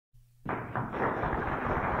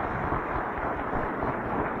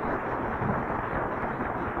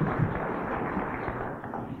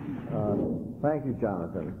Thank you,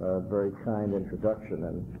 Jonathan. A very kind introduction,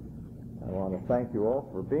 and I want to thank you all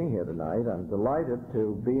for being here tonight. I'm delighted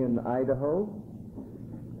to be in Idaho.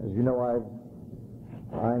 As you know,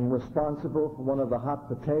 I'm responsible for one of the hot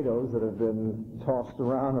potatoes that have been tossed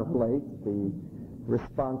around of late, the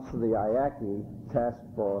response to the IACI task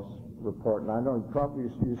force report. And I know probably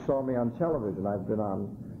you saw me on television. I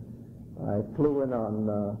flew in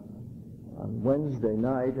on Wednesday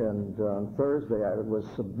night, and on Thursday I was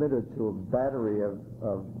submitted to a battery of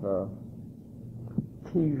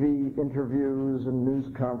TV interviews and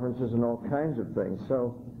news conferences and all kinds of things.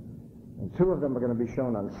 And two of them are going to be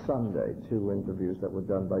shown on Sunday, two interviews that were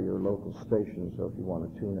done by your local station. So if you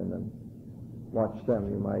want to tune in and watch them,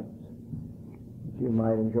 you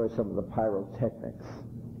might enjoy some of the pyrotechnics.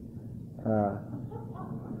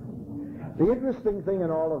 The interesting thing in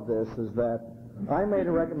all of this is that I made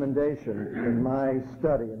a recommendation in my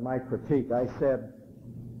study, in my critique. I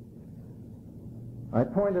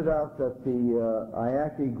pointed out that the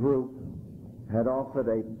IACI group had offered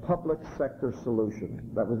a public sector solution.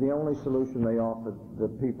 That was the only solution they offered the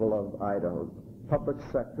people of Idaho. Public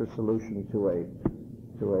sector solution to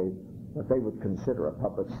what they would consider a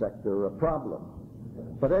public sector problem.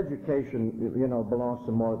 But education, belongs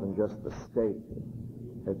to more than just the state.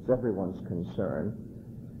 It's everyone's concern.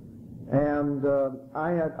 And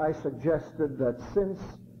I suggested that since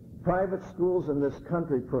private schools in this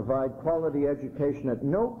country provide quality education at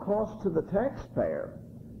no cost to the taxpayer,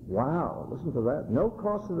 wow, listen to that, no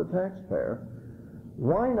cost to the taxpayer,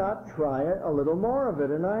 why not try a little more of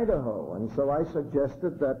it in Idaho? And so I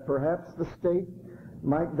suggested that perhaps the state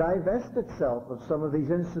might divest itself of some of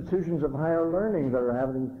these institutions of higher learning that are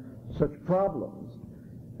having such problems.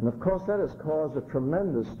 And of course that has caused a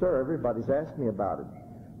tremendous stir. Everybody's asked me about it.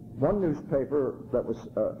 One newspaper that was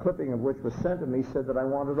a clipping of which was sent to me said that I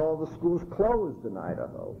wanted all the schools closed in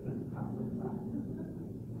Idaho.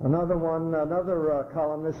 Another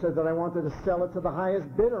columnist said that I wanted to sell it to the highest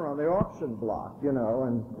bidder on the auction block,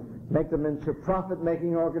 and make them into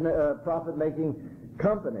profit-making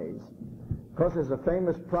companies. Of course, there's a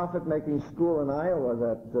famous profit-making school in Iowa,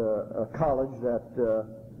 a college that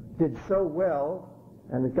did so well,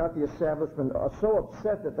 and it got the establishment so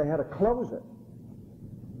upset that they had to close it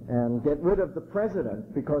and get rid of the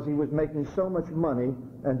president because he was making so much money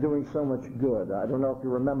and doing so much good. I don't know if you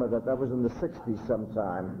remember that. That was in the 60s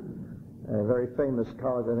sometime. A very famous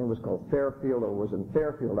college, I think it was called Fairfield, or was in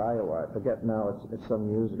Fairfield, Iowa. I forget now, it's some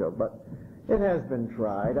years ago. But it has been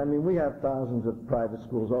tried. I mean, we have thousands of private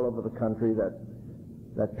schools all over the country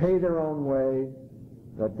that pay their own way,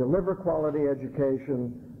 that deliver quality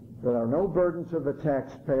education, that are no burden to the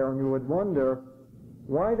taxpayer, and you would wonder,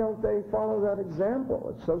 why don't they follow that example?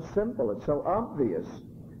 It's so simple. It's so obvious.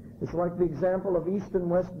 It's like the example of East and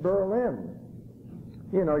West Berlin.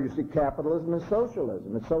 You see capitalism and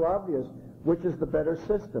socialism. It's so obvious which is the better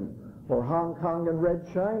system. Or Hong Kong and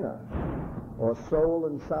Red China. Or Seoul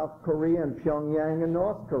and South Korea and Pyongyang and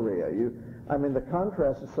North Korea. The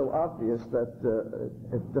contrast is so obvious that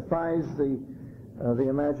it defies the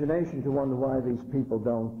imagination to wonder why these people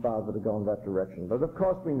don't bother to go in that direction. But of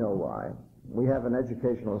course we know why. We have an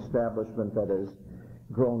educational establishment that has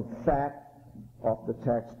grown fat off the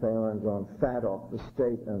taxpayer and grown fat off the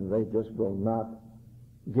state, and they just will not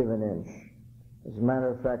give an inch. As a matter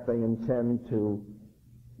of fact, they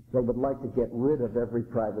would like to get rid of every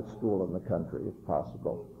private school in the country, if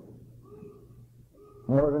possible.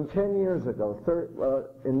 More than 10 years ago,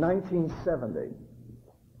 in 1970,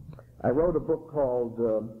 I wrote a book called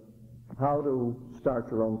How to Start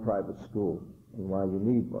Your Own Private School and Why You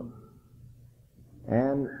Need One.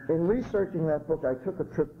 And in researching that book, I took a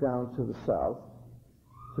trip down to the South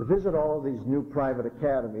to visit all of these new private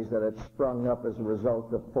academies that had sprung up as a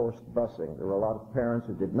result of forced busing. There were a lot of parents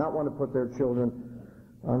who did not want to put their children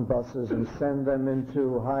on buses and send them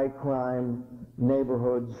into high-crime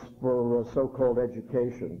neighborhoods for so-called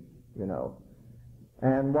education,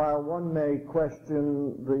 And while one may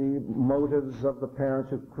question the motives of the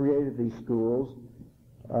parents who created these schools,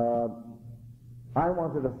 I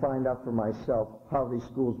wanted to find out for myself how these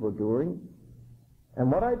schools were doing.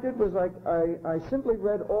 And what I did was I simply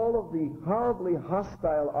read all of the horribly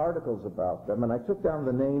hostile articles about them, and I took down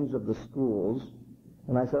the names of the schools,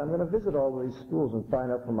 and I said, I'm going to visit all of these schools and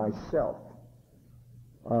find out for myself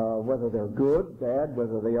whether they're good, bad,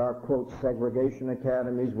 whether they are, quote, segregation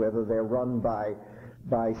academies, whether they're run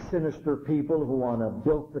by sinister people who want to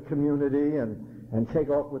bilk the community and take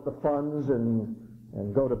off with the funds and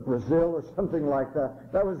go to Brazil or something like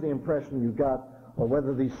that. That was the impression you got, or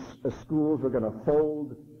whether these schools were going to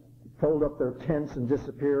fold up their tents and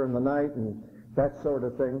disappear in the night and that sort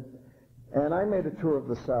of thing. And I made a tour of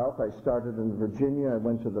the South. I started in Virginia. I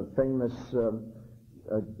went to the famous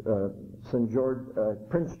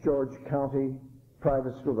Prince George County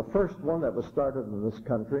private school, the first one that was started in this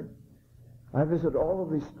country. I visited all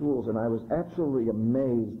of these schools, and I was absolutely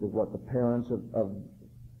amazed at what the parents and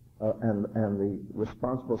the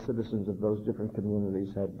responsible citizens of those different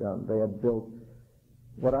communities had done. They had built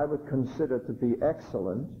what I would consider to be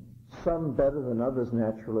excellent, some better than others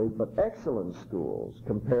naturally, but excellent schools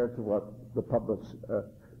compared to what the public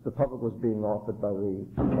was being offered by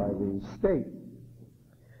the state.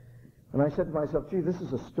 And I said to myself, gee, this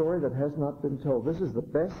is a story that has not been told. This is the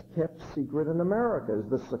best kept secret in America, is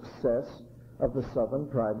the success of the Southern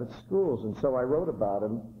private schools. And so I wrote about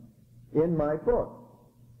them in my book.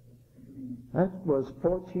 That was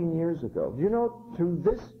 14 years ago. You know, to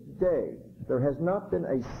this day, there has not been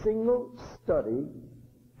a single study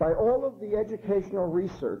by all of the educational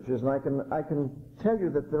researchers, and I can tell you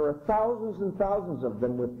that there are thousands and thousands of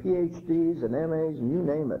them with PhDs and MAs and you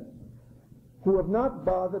name it, who have not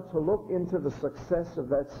bothered to look into the success of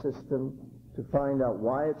that system to find out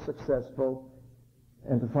why it's successful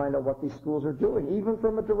and to find out what these schools are doing, even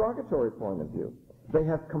from a derogatory point of view. They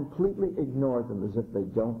have completely ignored them as if they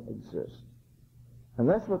don't exist. And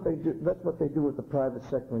that's what they do. That's what they do with the private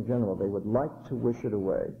sector in general. They would like to wish it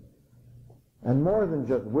away. And more than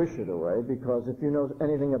just wish it away, because if you know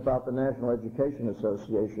anything about the National Education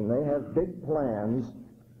Association, they have big plans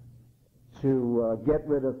to get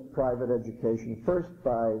rid of private education, first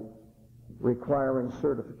by requiring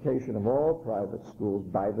certification of all private schools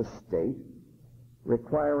by the state,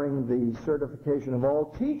 requiring the certification of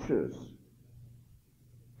all teachers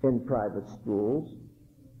in private schools,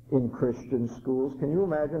 in Christian schools. Can you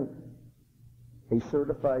imagine a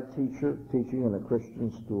certified teacher teaching in a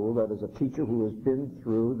Christian school? That is a teacher who has been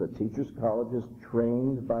through the teachers' colleges,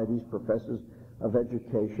 trained by these professors of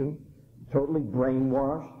education, totally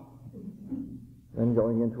brainwashed, and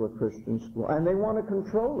going into a Christian school. And they want to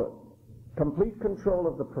control it, complete control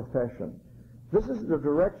of the profession. This is the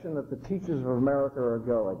direction that the teachers of America are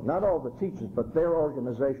going. Not all the teachers, but their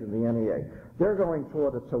organization, the NEA. They're going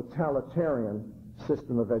toward a totalitarian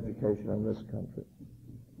system of education in this country.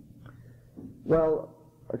 Well,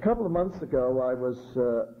 a couple of months ago, I was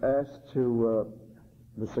asked to,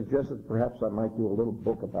 was suggested that perhaps I might do a little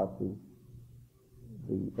book about the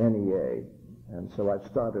NEA, and so I've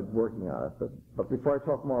started working on it. But before I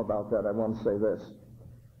talk more about that, I want to say this.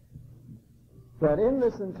 That in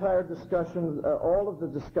this entire discussion, all of the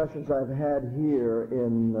discussions I've had here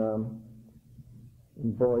in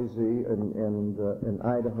Boise and in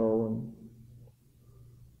Idaho and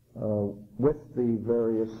with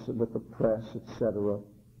the press, etc.,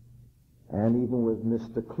 and even with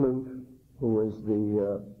Mr. Clute, who was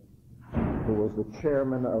the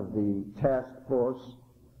chairman of the task force,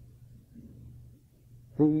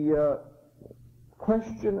 the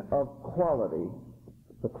question of quality,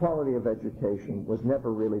 the quality of education, was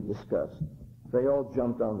never really discussed. They all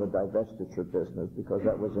jumped on the divestiture business because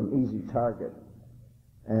that was an easy target,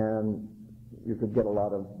 and you could get a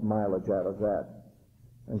lot of mileage out of that.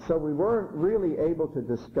 And so we weren't really able to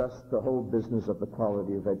discuss the whole business of the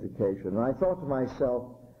quality of education. And I thought to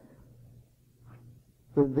myself,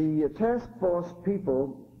 the task force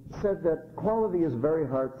people said that quality is a very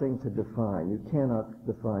hard thing to define. You cannot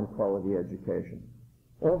define quality education.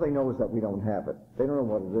 All they know is that we don't have it. They don't know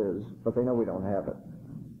what it is, but they know we don't have it.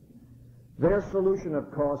 Their solution,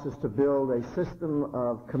 of course, is to build a system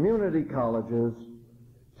of community colleges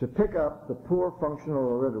to pick up the poor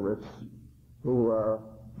functional illiterates who are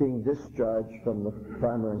being discharged from the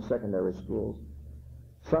primary and secondary schools.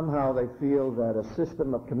 Somehow they feel that a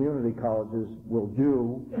system of community colleges will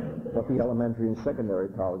do what the elementary and secondary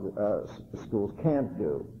schools can't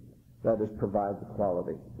do, that is, provide the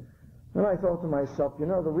quality. And I thought to myself, you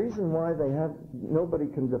know, the reason why nobody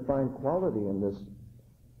can define quality in this,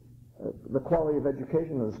 the quality of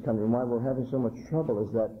education in this country, and why we're having so much trouble,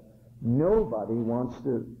 is that nobody wants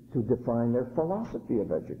to define their philosophy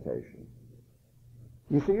of education.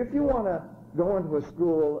 You see, if you want to go into a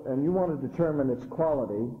school and you want to determine its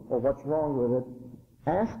quality or what's wrong with it,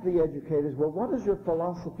 ask the educators, well, what is your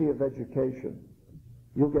philosophy of education?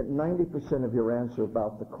 You'll get 90% of your answer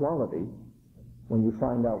about the quality when you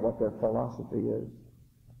find out what their philosophy is.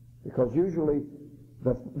 Because usually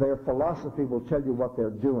their philosophy will tell you what they're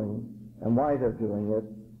doing and why they're doing it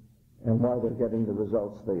and why they're getting the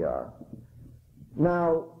results they are.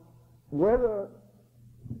 Now, whether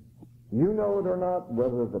you know it or not,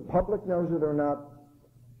 whether the public knows it or not,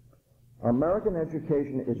 American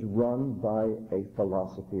education is run by a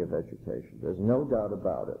philosophy of education. There's no doubt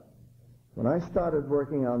about it. When I started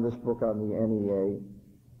working on this book on the NEA,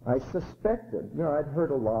 I suspected, I'd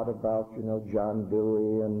heard a lot about, John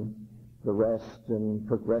Dewey and the rest and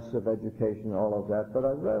progressive education and all of that, but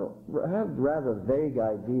I had rather vague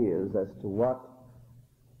ideas as to what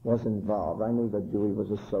was involved. I knew that Dewey was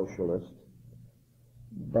a socialist,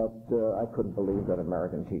 but I couldn't believe that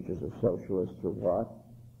American teachers are socialists or what.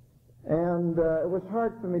 And it was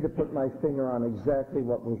hard for me to put my finger on exactly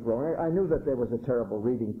what was wrong. I knew that there was a terrible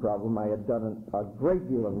reading problem. I had done a great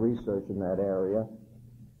deal of research in that area.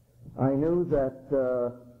 I knew that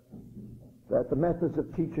the methods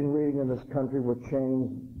of teaching reading in this country were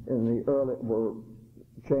changed in the early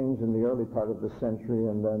part of the century,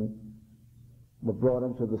 and then were brought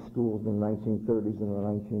into the schools in the 1930s and the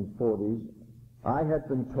 1940s. I had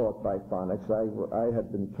been taught by phonics. I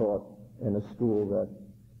had been taught in a school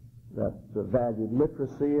that valued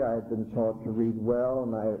literacy. I had been taught to read well,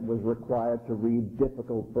 and I was required to read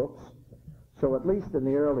difficult books. So at least in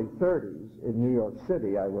the early 30s in New York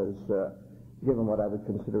City, I was given what I would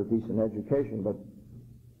consider a decent education. But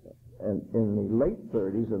in the late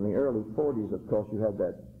 30s and the early 40s, of course, you had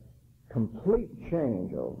that complete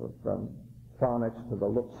changeover from phonics to the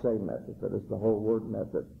look-say method, that is the whole word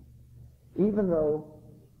method. Even though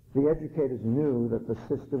the educators knew that the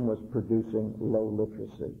system was producing low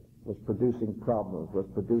literacy, was producing problems, was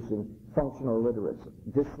producing functional illiterates,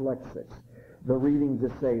 dyslexics, the reading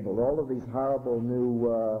disabled, all of these horrible new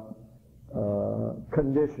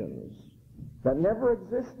conditions that never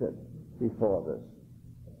existed before this.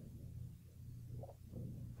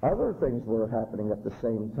 Other things were happening at the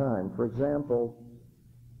same time. For example,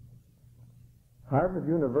 Harvard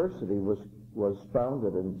University was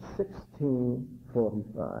founded in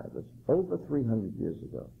 1645. It's over 300 years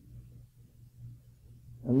ago.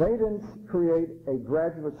 And they didn't create a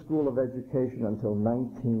graduate school of education until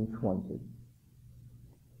 1920.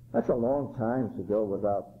 That's a long time to go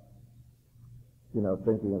without,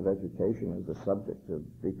 thinking of education as a subject to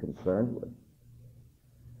be concerned with.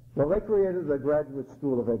 Well, they created the Graduate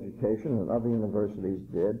School of Education, and other universities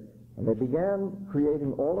did, and they began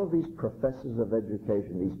creating all of these professors of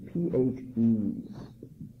education, these PhDs,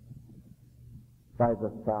 by the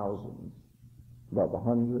thousands, by the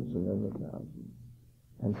hundreds and then the thousands.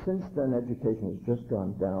 And since then, education has just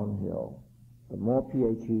gone downhill. The more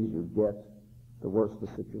PhDs you get, the worse the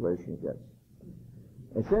situation gets.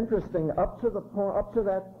 It's interesting, up to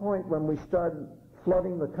that point when we started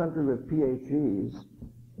flooding the country with PhDs,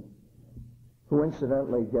 who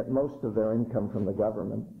incidentally get most of their income from the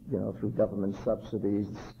government, through government subsidies,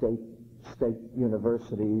 state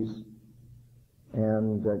universities,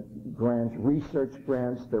 and grants, research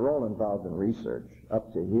grants. They're all involved in research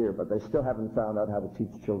up to here, but they still haven't found out how to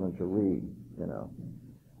teach children to read,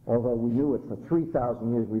 Although we knew it for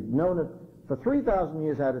 3,000 years. We've known it for 3,000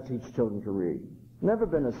 years how to teach children to read. Never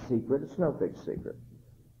been a secret. It's no big secret.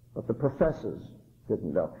 But the professors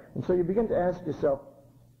didn't know. And so you begin to ask yourself,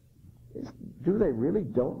 do they really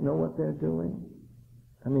don't know what they're doing?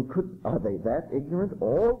 I mean, are they that ignorant?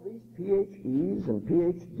 All these PhDs and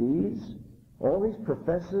PhDs, all these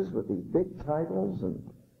professors with these big titles, and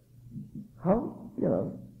how,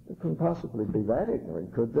 they couldn't possibly be that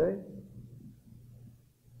ignorant, could they?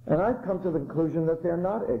 And I've come to the conclusion that they're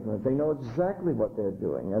not ignorant. They know exactly what they're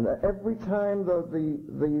doing. And every time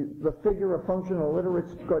the figure of functional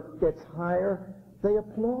illiterates gets higher, they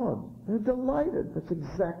applaud. They're delighted. That's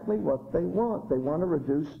exactly what they want. They want to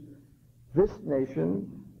reduce this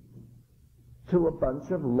nation to a bunch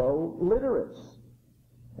of low literates.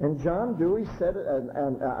 And John Dewey said it,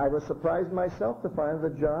 and I was surprised myself to find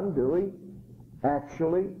that John Dewey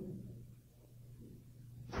actually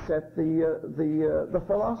set the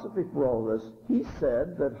philosophy for all this. He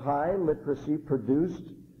said that high literacy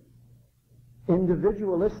produced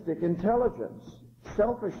individualistic intelligence,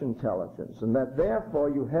 selfish intelligence, and that therefore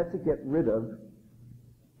you had to get rid of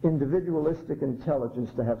individualistic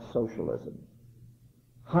intelligence to have socialism.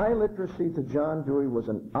 High literacy to John Dewey was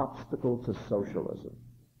an obstacle to socialism.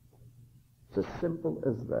 It's as simple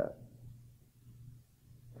as that.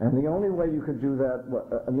 And the only way you could do that,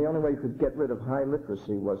 and the only way you could get rid of high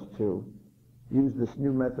literacy was to use this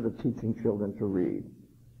new method of teaching children to read.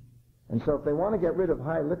 And so if they want to get rid of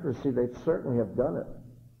high literacy, they certainly have done it.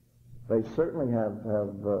 They certainly have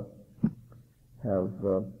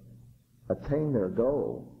attained their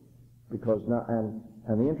goal, because now, and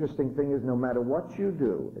the interesting thing is, no matter what you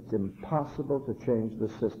do, it's impossible to change the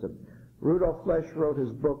system. Rudolf Flesch wrote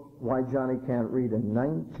his book, Why Johnny Can't Read, in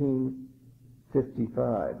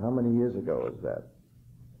 1955. How many years ago is that?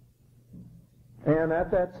 And at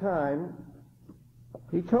that time,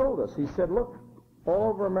 he told us, he said, look, all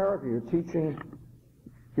over America you're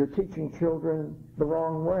teaching children the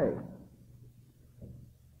wrong way.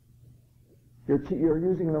 You're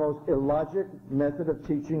using the most illogic method of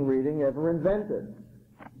teaching reading ever invented.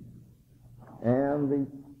 And the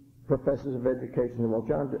professors of education, well,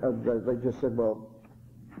 they just said, well,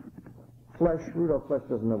 Rudolph Flesch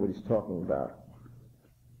doesn't know what he's talking about.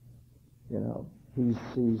 You know, he's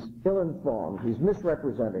ill-informed. He's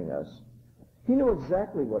misrepresenting us. He knew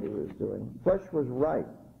exactly what he was doing. Flesch was right.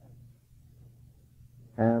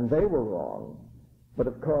 And they were wrong. But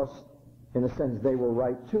of course, in a sense, they were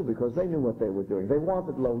right too, because they knew what they were doing. They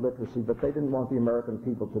wanted low literacy, but they didn't want the American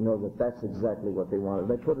people to know that that's exactly what they wanted.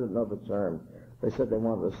 They put it in another term. They said they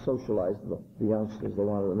wanted to socialize the youngsters. They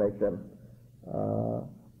wanted to make them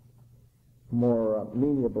more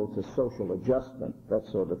amenable to social adjustment, that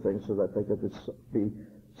sort of thing, so that they could be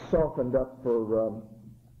softened up for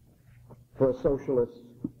a socialist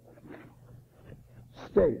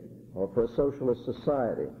state or for a socialist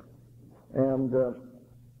society. And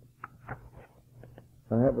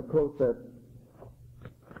I have a quote that,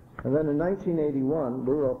 and then in 1981,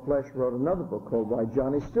 Rudolph Flesch wrote another book called Why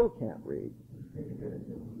Johnny Still Can't Read.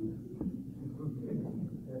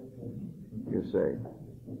 You see.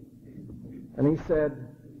 And he said,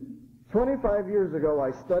 25 years ago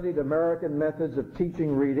I studied American methods of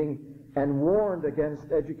teaching reading and warned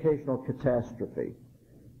against educational catastrophe.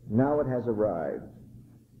 Now it has arrived.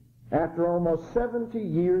 After almost 70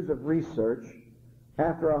 years of research,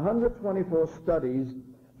 after 124 studies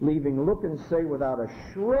leaving look and say without a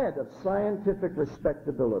shred of scientific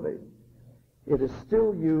respectability, it is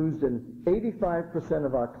still used in 85%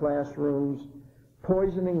 of our classrooms,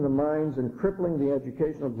 poisoning the minds and crippling the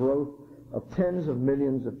educational growth of tens of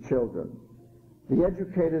millions of children. The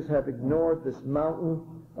educators have ignored this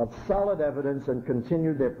mountain of solid evidence and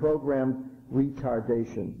continued their programmed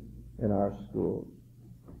retardation in our schools.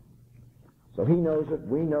 So he knows it,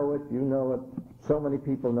 we know it, you know it, so many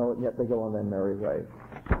people know it, and yet they go on their merry way.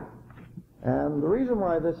 And the reason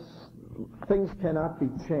why things cannot be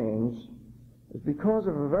changed is because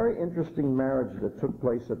of a very interesting marriage that took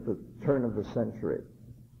place at the turn of the century.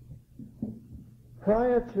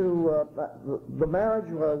 Prior to, the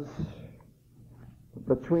marriage was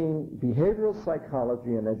between behavioral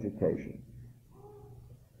psychology and education.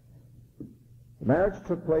 The marriage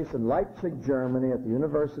took place in Leipzig, Germany, at the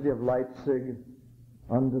University of Leipzig,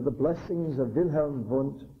 under the blessings of Wilhelm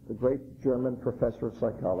Wundt, the great German professor of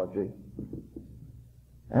psychology.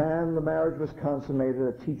 And the marriage was consummated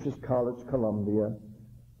at Teachers College, Columbia,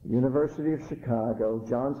 University of Chicago,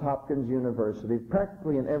 Johns Hopkins University,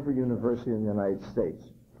 practically in every university in the United States.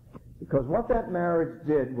 Because what that marriage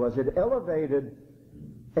did was it elevated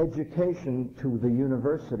education to the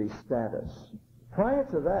university status. Prior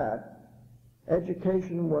to that,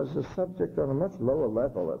 education was a subject on a much lower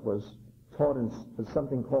level. It was taught in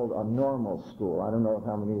something called a normal school. I don't know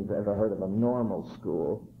how many of you have ever heard of a normal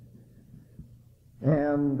school.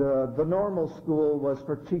 And the normal school was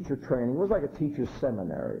for teacher training. It was like a teacher's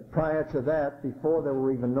seminary. Prior to that, before there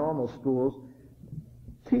were even normal schools,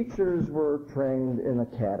 teachers were trained in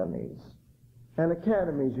academies. And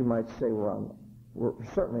academies, you might say, were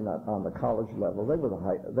certainly not on the college level. They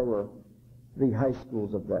were the high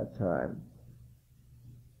schools of that time.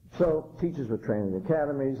 So teachers were trained in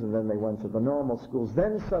academies, and then they went to the normal schools.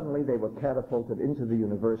 Then suddenly they were catapulted into the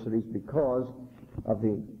universities because of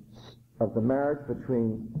the marriage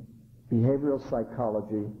between behavioral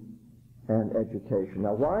psychology and education.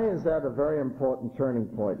 Now, why is that a very important turning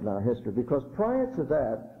point in our history? Because prior to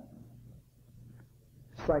that,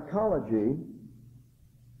 psychology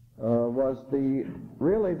was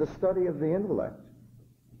really the study of the intellect.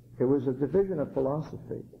 It was a division of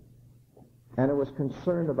philosophy. And it was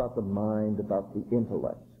concerned about the mind, about the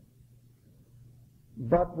intellect.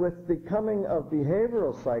 But with the coming of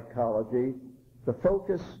behavioral psychology, the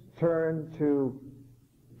focus turned to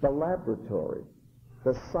the laboratory,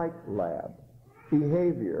 the psych lab,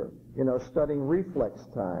 behavior, studying reflex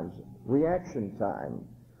times, reaction time,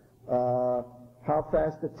 how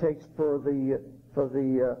fast it takes for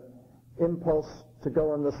the impulse to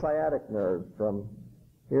go in the sciatic nerve from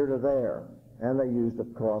here to there. And they used,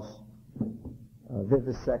 of course,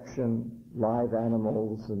 vivisection, live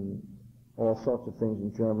animals, and all sorts of things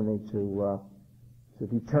in Germany to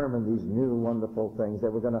determine these new wonderful things. They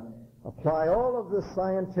were going to apply all of the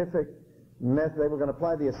scientific method. They were going to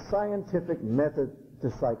apply the scientific method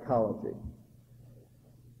to psychology.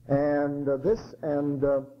 And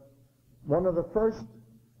one of the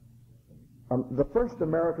first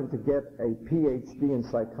American to get a PhD in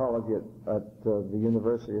psychology at the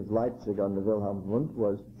University of Leipzig under Wilhelm Wundt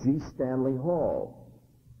was G. Stanley Hall.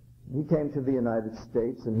 He came to the United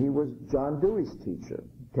States, and he was John Dewey's teacher.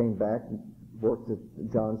 He came back,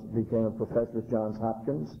 became a professor at Johns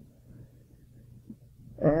Hopkins.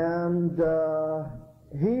 And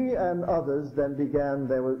he and others then began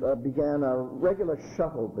a regular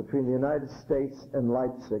shuttle between the United States and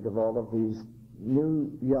Leipzig of all of these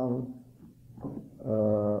new, young,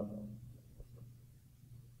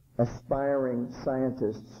 aspiring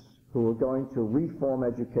scientists who were going to reform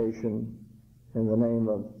education in the name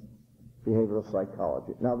of behavioral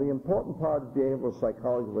psychology. Now, the important part of behavioral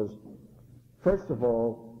psychology was, first of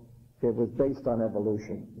all, it was based on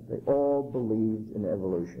evolution. They all believed in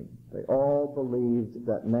evolution. They all believed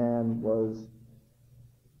that man was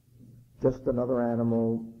just another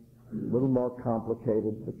animal, a little more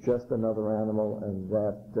complicated, but just another animal, and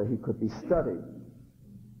that he could be studied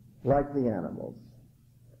like the animals.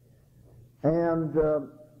 And the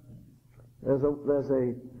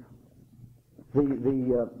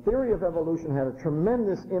theory of evolution had a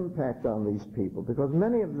tremendous impact on these people because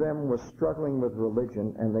many of them were struggling with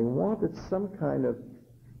religion and they wanted some kind of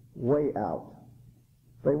way out.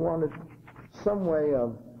 They wanted some way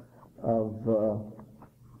of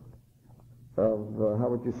how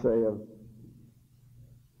would you say,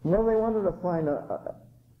 they wanted to find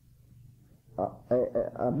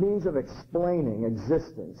a means of explaining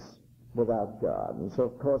existence without God. And so,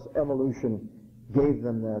 of course, evolution gave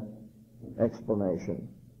them that explanation.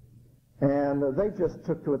 And they just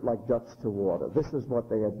took to it like ducks to water. This is what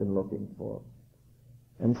they had been looking for.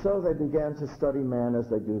 And so they began to study man as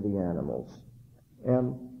they do the animals.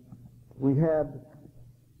 And we had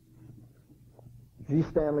G.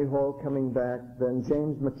 Stanley Hall coming back, then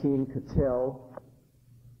James McKean Cattell,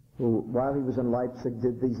 who, while he was in Leipzig,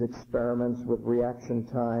 did these experiments with reaction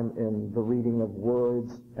time in the reading of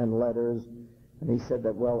words and letters. And he said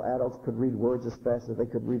that, well, adults could read words as fast as they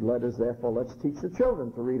could read letters, therefore let's teach the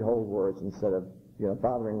children to read whole words instead of,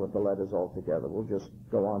 bothering with the letters altogether. We'll just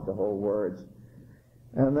go on to whole words.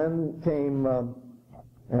 And then came,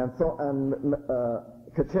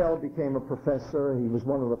 Cattell became a professor. He was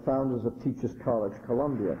one of the founders of Teachers College,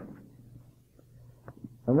 Columbia.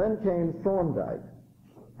 And then came Thorndike,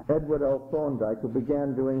 Edward L. Thorndike, who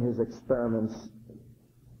began doing his experiments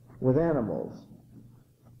with animals,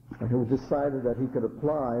 and who decided that he could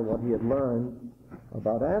apply what he had learned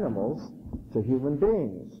about animals to human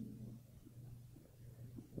beings.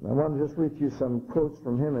 And I want to just read you some quotes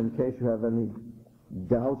from him in case you have any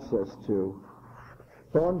doubts as to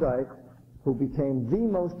Thorndike, who became the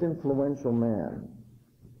most influential man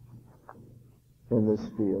in this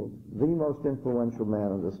field,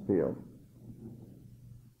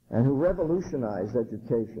 and who revolutionized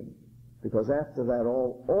education. Because after that,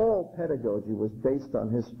 all pedagogy was based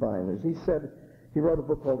on his findings. He wrote a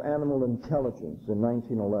book called Animal Intelligence in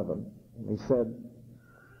 1911. And he said,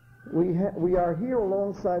 we are here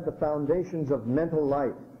alongside the foundations of mental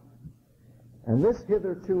life. And this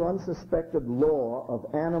hitherto unsuspected law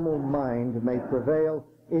of animal mind may prevail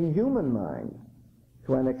in human mind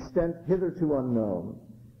to an extent hitherto unknown.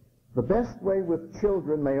 The best way with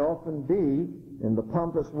children may often be, in the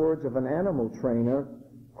pompous words of an animal trainer,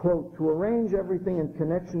 quote, to arrange everything in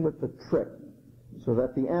connection with the trick so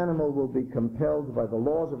that the animal will be compelled by the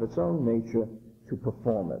laws of its own nature to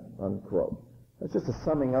perform it, unquote. That's just a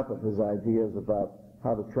summing up of his ideas about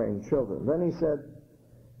how to train children. Then he said,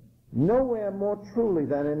 nowhere more truly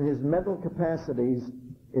than in his mental capacities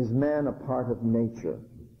is man a part of nature.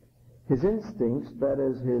 His instincts, that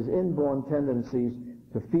is, his inborn tendencies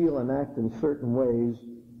to feel and act in certain ways,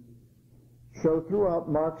 show throughout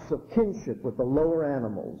marks of kinship with the lower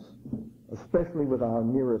animals, especially with our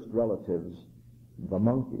nearest relatives, the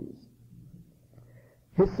monkeys.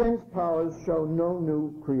 His sense powers show no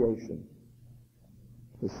new creation.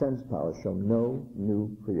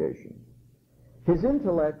 His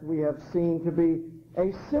intellect we have seen to be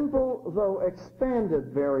a simple, though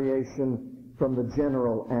expanded, variation from the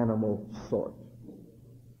general animal sort.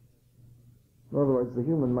 In other words, the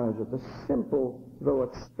human mind is just a simple, though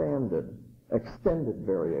extended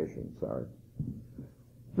variation,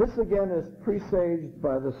 This again is presaged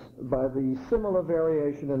by the similar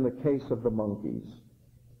variation in the case of the monkeys.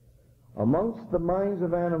 Amongst the minds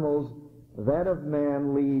of animals, that of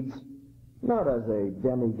man leads not as a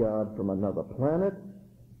demigod from another planet,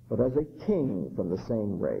 but as a king from the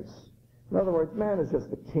same race. In other words, man is just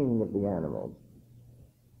the king of the animals.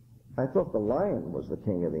 I thought the lion was the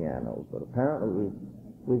king of the animals, but apparently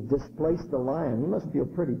we've displaced the lion. He must feel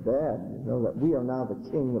pretty bad, that we are now the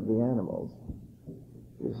king of the animals,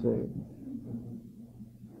 you see.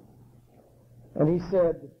 And he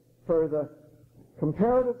said further,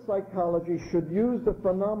 comparative psychology should use the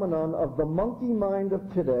phenomenon of the monkey mind of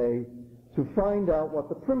today to find out what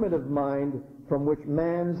the primitive mind from which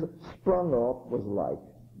man's sprung off was like.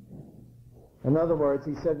 In other words,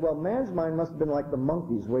 he said, well, man's mind must have been like the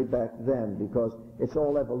monkey's way back then, because it's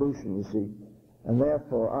all evolution, you see. And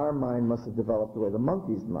therefore, our mind must have developed the way the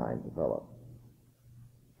monkey's mind developed.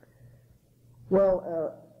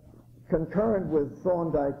 Well, concurrent with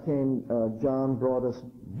Thorndike came John Broadus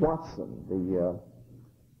Watson, the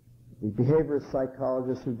behaviorist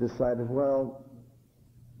psychologist who decided, well,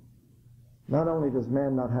 not only does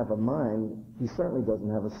man not have a mind, he certainly doesn't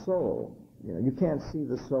have a soul. You know, you can't see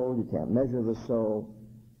the soul, you can't measure the soul,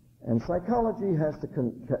 and psychology has to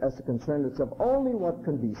concern itself only what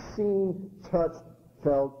can be seen, touched,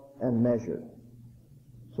 felt, and measured.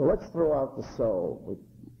 So let's throw out the soul. We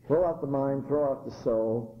throw out the mind, throw out the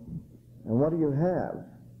soul, and what do you have?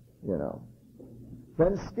 You know.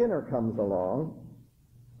 Then Skinner comes along,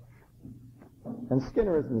 and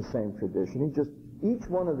Skinner is in the same tradition. Each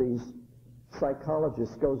one of these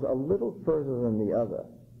psychologists goes a little further than the other.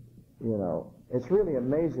 You know, it's really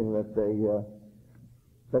amazing that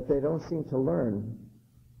they don't seem to learn.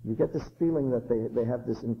 You get this feeling that they have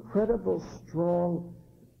this incredible, strong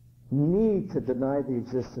need to deny the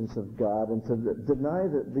existence of God and to deny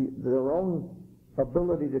their own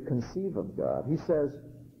ability to conceive of God.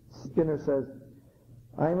 Skinner says,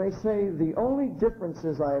 I may say the only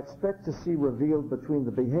differences I expect to see revealed between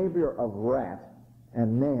the behavior of rat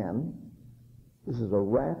and man, this is a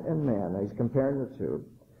rat and man, he's comparing the two,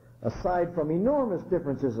 aside from enormous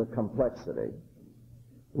differences of complexity,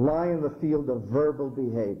 lie in the field of verbal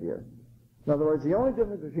behavior. In other words, the only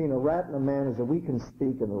difference between a rat and a man is that we can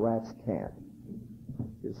speak and the rats can't,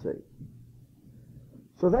 you see.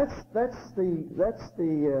 So that's the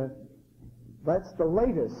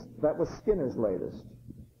latest. That was Skinner's latest.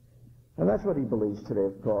 And that's what he believes today,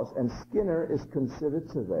 of course. And Skinner is considered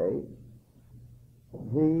today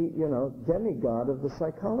the, demigod of the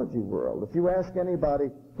psychology world. If you ask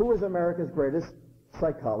anybody, who is America's greatest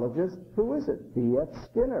psychologist, who is it? B.F.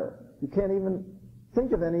 Skinner. You can't even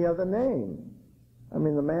think of any other name. I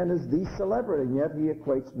mean, the man is the celebrity, and yet he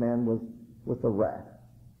equates man with a rat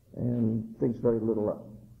and thinks very little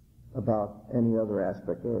about any other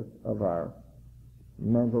aspect of our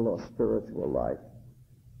mental or spiritual life.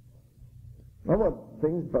 Well,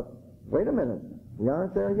 but wait a minute. We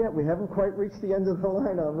aren't there yet. We haven't quite reached the end of the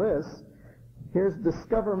line on this. Here's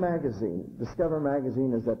Discover Magazine. Discover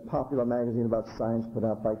Magazine is that popular magazine about science put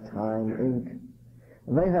out by Time, Inc.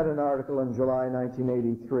 And they had an article in July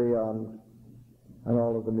 1983 on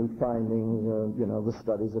all of the new findings, the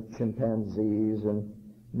studies of chimpanzees and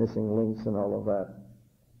missing links and all of that.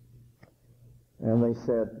 And they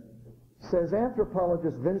says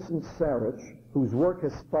anthropologist Vincent Sarich, whose work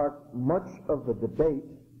has sparked much of the debate,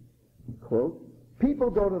 quote, people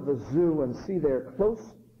go to the zoo and see their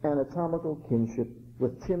close anatomical kinship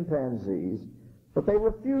with chimpanzees, but they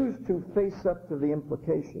refuse to face up to the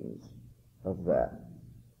implications of that.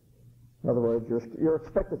 In other words, you're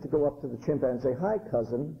expected to go up to the chimpanzee and say, hi,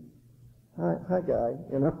 cousin. Hi, guy,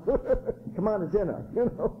 come on to dinner,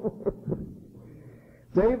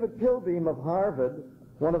 David Pilbeam of Harvard,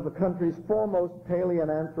 one of the country's foremost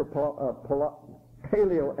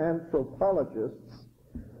paleoanthropologists,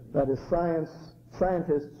 that is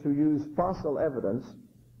scientists who use fossil evidence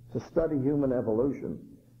to study human evolution,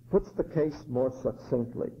 puts the case more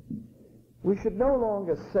succinctly. We should no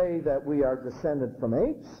longer say that we are descended from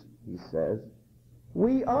apes, he says.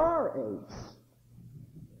 We are apes.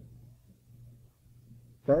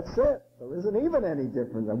 That's it. There isn't even any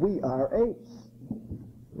difference. We are apes.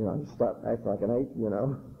 You start acting like an ape,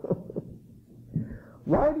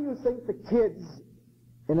 Why do you think the kids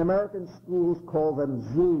in American schools call them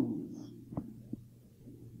zoos?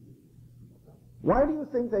 Why do you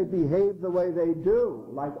think they behave the way they do,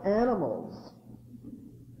 like animals?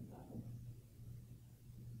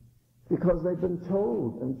 Because they've been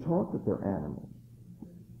told and taught that they're animals.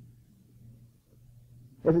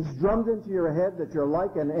 If it's drummed into your head that you're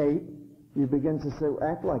like an ape, you begin to say,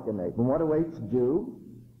 act like an ape. And what do apes do?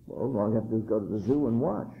 Well, all you have to do is go to the zoo and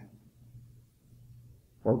watch.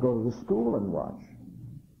 Or go to the school and watch.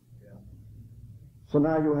 Yeah. So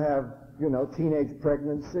now you have, teenage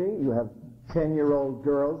pregnancy. You have 10-year-old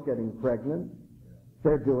girls getting pregnant.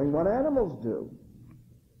 They're doing what animals do.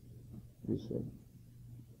 You see.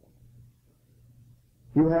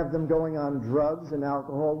 You have them going on drugs and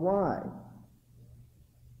alcohol. Why?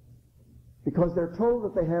 Because they're told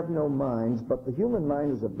that they have no minds, but the human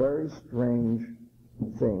mind is a very strange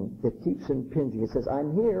thing. It keeps impinging. It says,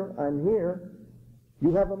 I'm here.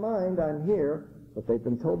 You have a mind, I'm here. But they've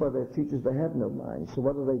been told by their teachers they have no mind. So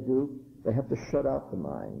what do? They have to shut out the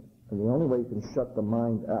mind. And the only way you can shut the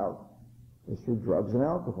mind out is through drugs and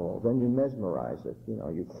alcohol. Then you mesmerize it.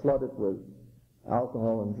 You flood it with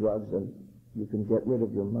alcohol and drugs, and you can get rid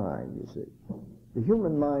of your mind, you see. The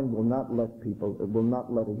human mind will not let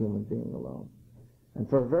a human being alone. And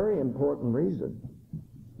for a very important reason,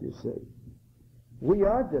 you see. We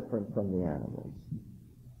are different from the animals,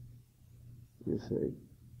 you see.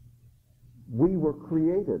 We were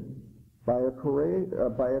created by a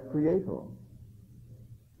creator,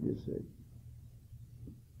 you see.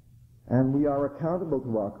 And we are accountable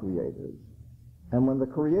to our creators. And when the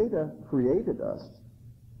Creator created us,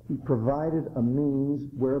 He provided a means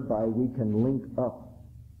whereby we can link up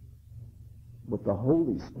with the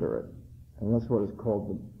Holy Spirit. And that's what is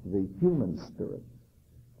called the human spirit.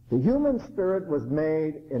 The human spirit was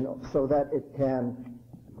made so that it can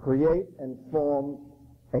create and form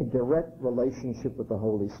a direct relationship with the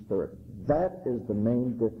Holy Spirit. That is the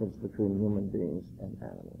main difference between human beings and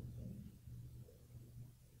animals.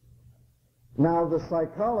 Now, the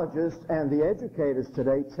psychologists and the educators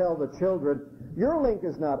today tell the children, your link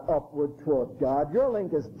is not upward toward God, your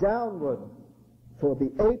link is downward toward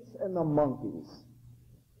the apes and the monkeys.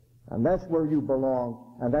 And that's where you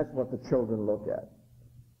belong, and that's what the children look at.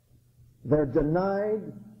 They're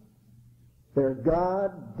denied their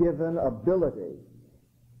God-given ability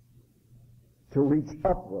to reach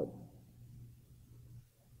upward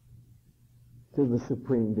to the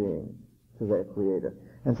Supreme Being, to their Creator.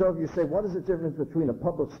 And so if you say, what is the difference between a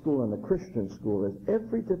public school and a Christian school? There's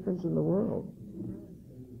every difference in the world.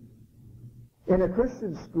 In a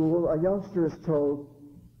Christian school, a youngster is told,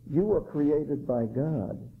 you were created by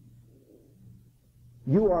God.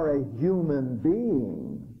 You are a human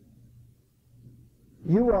being.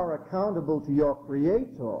 You are accountable to your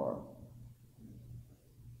Creator.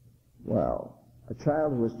 Well, a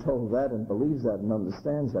child who is told that and believes that and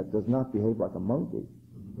understands that does not behave like a monkey.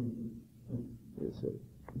 You see.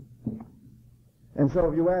 And so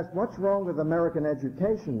if you ask, what's wrong with American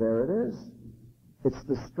education? There it is. It's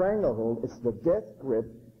the stranglehold, it's the death grip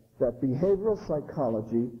that behavioral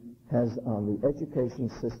psychology has on the education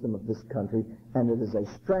system of this country, and it is a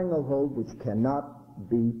stranglehold which cannot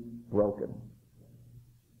be broken.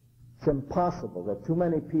 It's impossible. There are too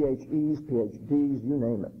many PhDs, PhDs, you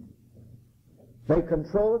name it. They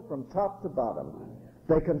control it from top to bottom.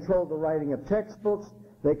 They control the writing of textbooks.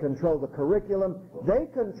 They control the curriculum. They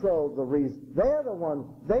control the reason. They're the ones,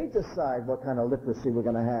 they decide what kind of literacy we're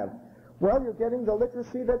going to have. Well, you're getting the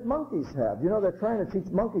literacy that monkeys have. You know, they're trying to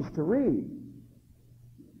teach monkeys to read.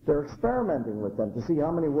 They're experimenting with them to see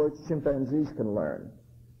how many words chimpanzees can learn.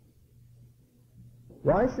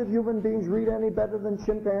 Why should human beings read any better than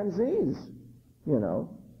chimpanzees? You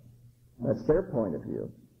know, that's their point of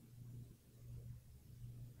view.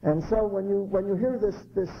 And so when you hear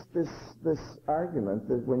this argument,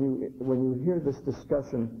 when you hear this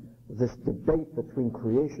discussion, this debate between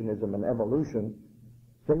creationism and evolution,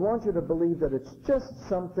 they want you to believe that it's just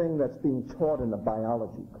something that's being taught in a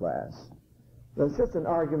biology class. There's just an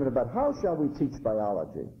argument about how shall we teach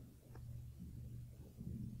biology.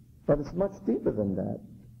 But it's much deeper than that.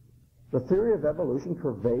 The theory of evolution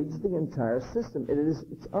pervades the entire system.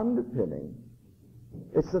 It's underpinning.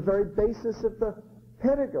 It's the very basis of the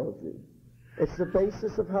pedagogy. It's the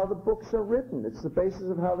basis of how the books are written. It's the basis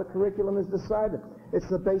of how the curriculum is decided. It's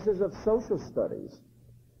the basis of social studies.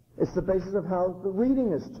 It's the basis of how the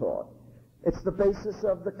reading is taught. It's the basis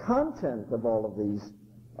of the content of all of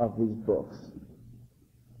these books.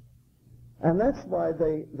 And that's why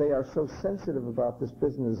they are so sensitive about this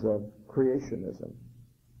business of creationism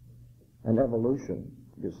and evolution,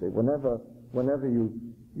 you see. Whenever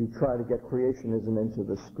you try to get creationism into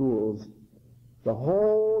the schools, the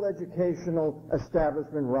whole educational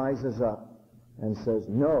establishment rises up and says,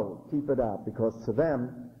 no, keep it out, because to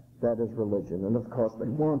them, that is religion. And of course, they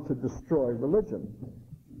want to destroy religion.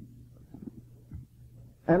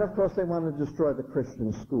 And of course, they want to destroy the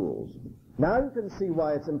Christian schools. Now you can see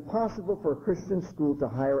why it's impossible for a Christian school to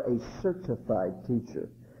hire a certified teacher,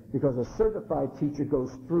 because a certified teacher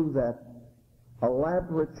goes through that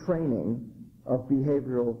elaborate training of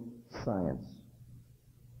behavioral science,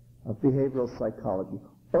 of behavioral psychology.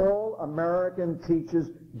 All American teachers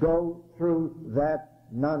go through that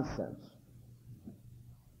nonsense.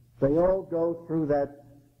 They all go through that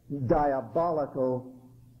diabolical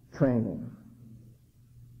training.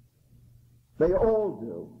 They all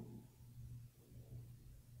do.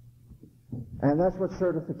 And that's what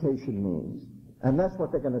certification means. And that's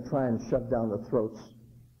what they're going to try and shove down the throats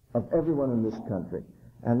of everyone in this country.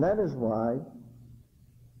 And that is why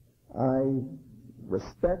I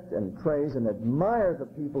respect and praise and admire the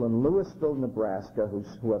people in Louisville, Nebraska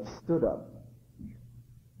who have stood up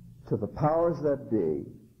to the powers that be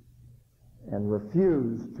and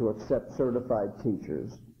refused to accept certified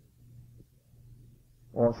teachers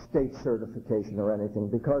or state certification or anything,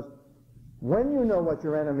 because when you know what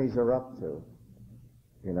your enemies are up to,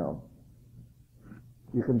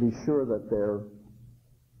 you can be sure that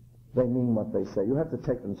they mean what they say. You have to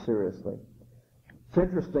take them seriously. It's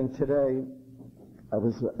interesting, today I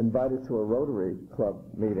was invited to a Rotary Club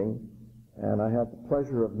meeting, and I had the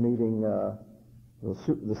pleasure of meeting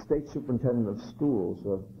the State Superintendent of Schools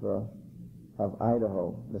of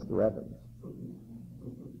Idaho, Mr. Evans.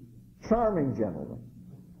 Charming gentleman.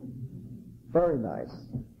 Very nice.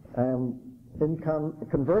 And in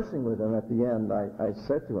conversing with him at the end, I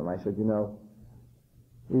said to him, I said,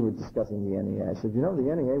 we were discussing the NEA. I said, the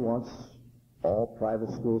NEA wants all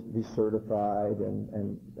private schools to be certified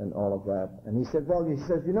and all of that. And he said,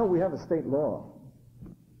 we have a state law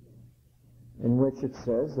in which it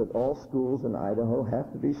says that all schools in Idaho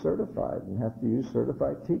have to be certified and have to use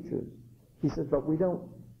certified teachers. He says, but we don't.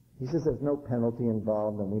 He says there's no penalty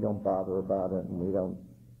involved, and we don't bother about it, and we don't,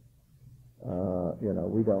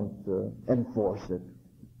 we don't enforce it.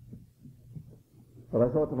 But I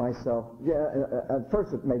thought to myself, at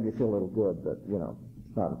first it made me feel a little good that,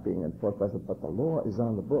 it's not being enforced. But I said, but the law is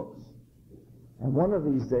on the books. And one of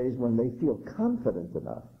these days, when they feel confident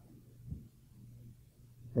enough,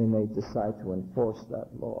 they may decide to enforce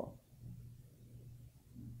that law.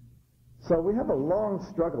 So we have a long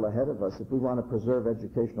struggle ahead of us if we want to preserve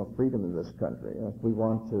educational freedom in this country, and if we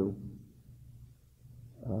want to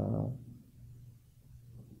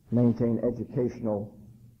maintain educational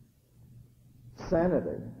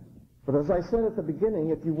sanity. But as I said at the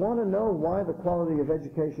beginning, if you want to know why the quality of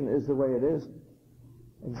education is the way it is,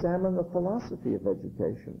 examine the philosophy of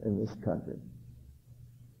education in this country.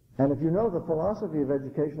 And if you know the philosophy of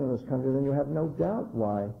education in this country, then you have no doubt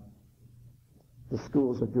why the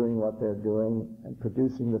schools are doing what they're doing and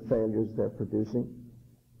producing the failures they're producing.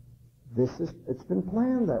 It's been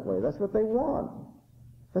planned that way. That's what they want.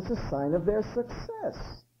 That's a sign of their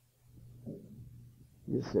success,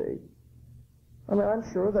 you see. I mean, I'm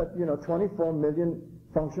sure that, 24 million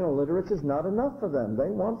functional illiterates is not enough for them.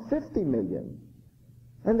 They want 50 million.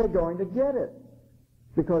 And they're going to get it,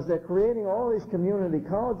 because they're creating all these community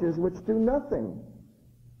colleges which do nothing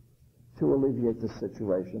to alleviate the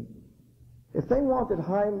situation. If they wanted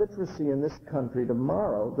high literacy in this country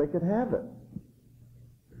tomorrow, they could have it.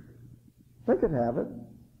 They could have it.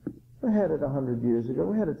 We had it 100 years ago.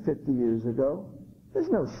 We had it 50 years ago. There's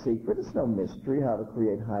no secret. It's no mystery how to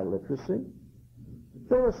create high literacy.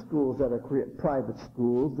 There are schools that are private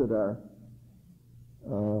schools that are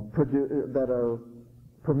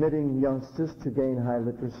permitting youngsters to gain high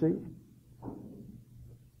literacy.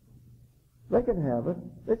 They can have it.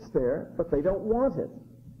 It's there, but they don't want it.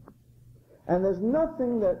 And there's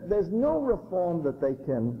no reform that they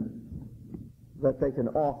can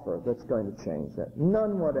offer that's going to change that.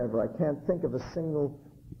 None whatever. I can't think of a single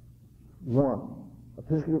one.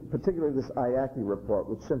 Particularly this IACI report,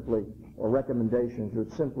 or recommendations,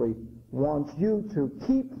 which simply wants you to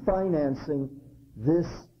keep financing this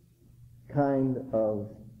kind of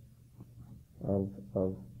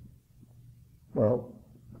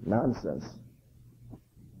nonsense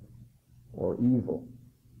or evil.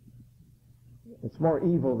 It's more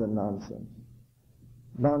evil than nonsense.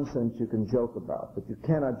 Nonsense you can joke about, but you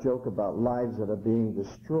cannot joke about lives that are being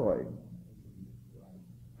destroyed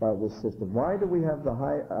by this system. Why do we have the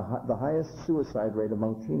highest suicide rate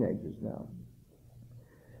among teenagers now?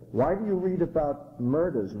 Why do you read about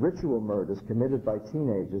murders, ritual murders committed by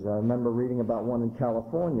teenagers? I remember reading about one in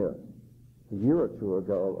California a year or two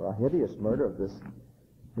ago, a hideous murder of this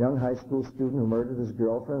young high school student who murdered his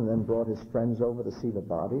girlfriend and then brought his friends over to see the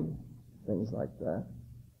body, things like that.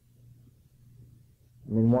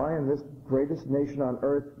 I mean, why in this greatest nation on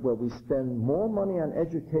earth, where we spend more money on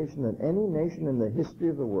education than any nation in the history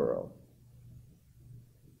of the world,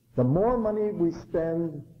 the more money we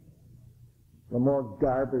spend, the more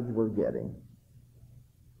garbage we're getting,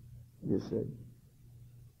 you see.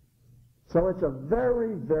 So it's a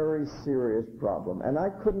very, very serious problem, and I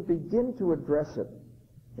couldn't begin to address it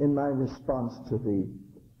in my response to the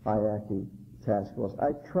IACI task force.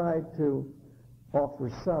 I tried to offer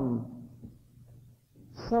some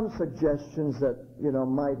suggestions that,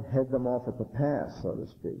 might head them off at the pass, so to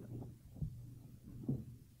speak.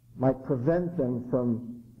 Might prevent them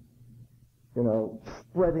from,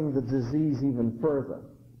 spreading the disease even further.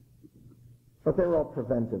 But they're all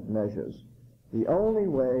preventive measures. The only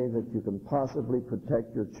way that you can possibly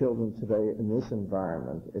protect your children today in this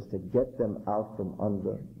environment is to get them out from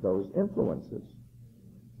under those influences.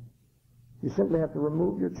 You simply have to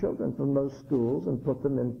remove your children from those schools and put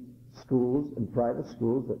them in schools, in private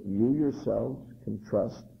schools that you yourselves can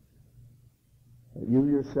trust you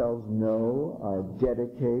yourselves know, are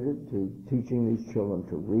dedicated to teaching these children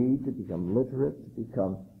to read, to become literate, to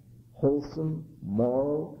become wholesome,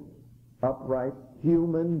 moral, upright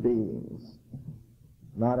human beings,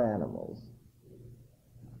 not animals.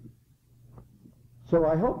 So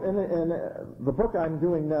I hope in the book I'm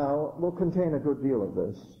doing now will contain a good deal of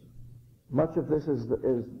this. Much of this is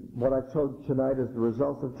what I've told tonight is the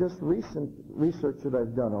result of just recent research that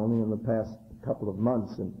I've done only in the past couple of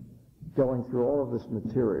months and going through all of this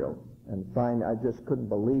material and I just couldn't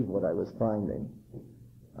believe what I was finding.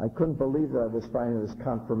 I couldn't believe that I was finding this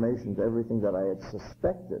confirmation to everything that I had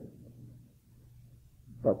suspected,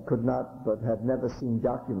 but had never seen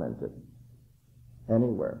documented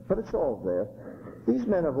anywhere. But it's all there. These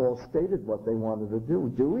men have all stated what they wanted to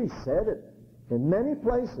do. Dewey said it in many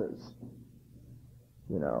places,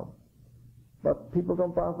 you know. But people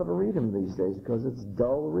don't bother to read him these days because it's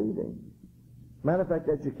dull reading. Matter of fact,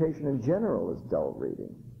 education in general is dull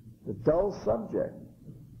reading. It's a dull subject.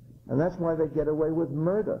 And that's why they get away with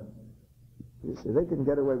murder. You see, they can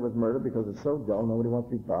get away with murder because it's so dull, nobody wants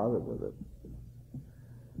to be bothered with it.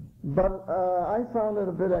 But I found it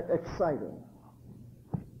a bit exciting,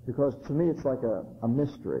 because to me it's like a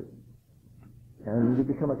mystery. And you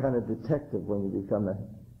become a kind of detective when you become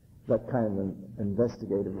that kind of an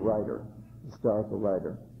investigative writer, historical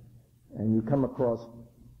writer. And you come across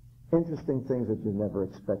interesting things that you never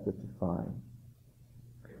expected to find.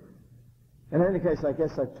 In any case, I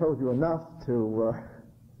guess I've told you enough to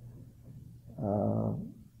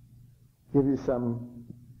give you some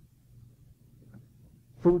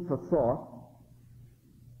food for thought.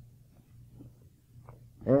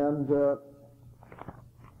 And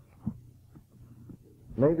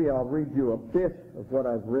maybe I'll read you a bit of what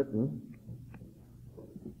I've written,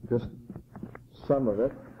 just some of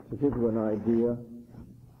it, to give you an idea.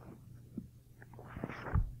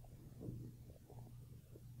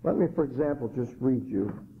 Let me, for example, just read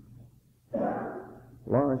you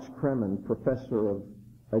Lawrence Kremen, professor of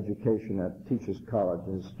education at Teachers College,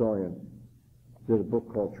 a historian, did a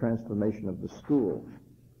book called Transformation of the School.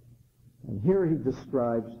 And here he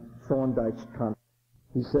describes Thorndike's concept.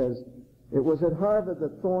 He says, "It was at Harvard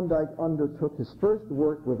that Thorndike undertook his first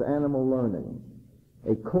work with animal learning,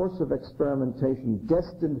 a course of experimentation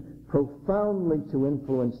destined profoundly to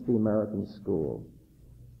influence the American school.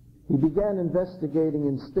 He began investigating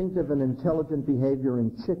instinctive and intelligent behavior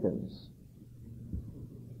in chickens,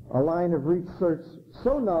 a line of research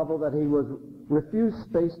so novel that he was refused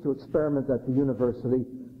space to experiment at the university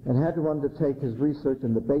and had to undertake his research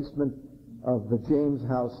in the basement of the James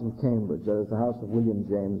House in Cambridge. That is the house of William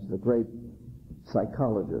James, the great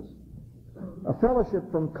psychologist. A fellowship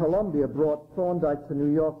from Columbia brought Thorndike to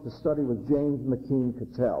New York to study with James McKean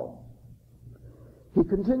Cattell. He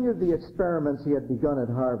continued the experiments he had begun at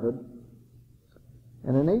Harvard,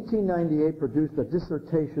 and in 1898 produced a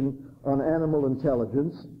dissertation on animal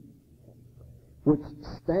intelligence, which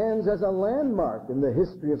stands as a landmark in the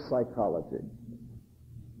history of psychology.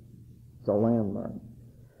 It's a landmark.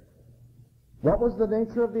 What was the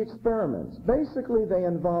nature of the experiments? Basically, they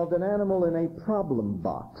involved an animal in a problem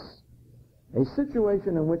box, a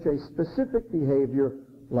situation in which a specific behavior,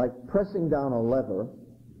 like pressing down a lever,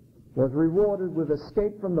 was rewarded with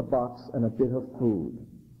escape from the box and a bit of food.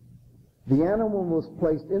 The animal was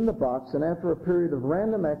placed in the box, and after a period of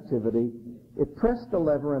random activity, it pressed the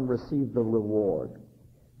lever and received the reward.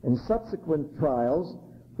 In subsequent trials,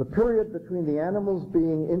 the period between the animals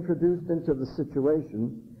being introduced into the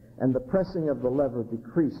situation and the pressing of the lever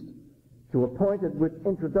decreased to a point at which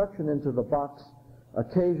introduction into the box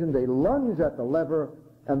occasioned a lunge at the lever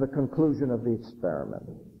and the conclusion of the experiment.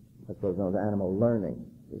 That's what's known as animal learning,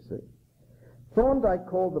 you see. Thorndike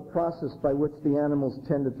called the process by which the animals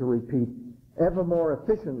tended to repeat ever more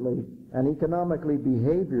efficiently and economically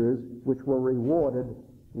behaviors which were rewarded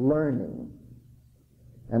learning.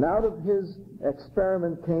 And out of his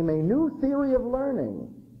experiment came a new theory of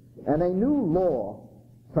learning and a new law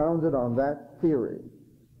founded on that theory.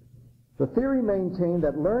 The theory maintained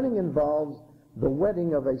that learning involves the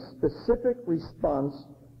wedding of a specific response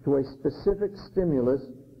to a specific stimulus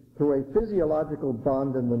through a physiological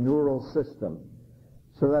bond in the neural system,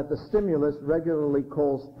 so that the stimulus regularly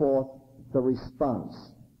calls forth the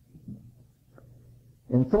response.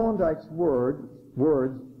 In Thorndike's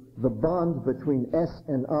words, the bond between S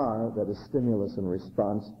and R, that is stimulus and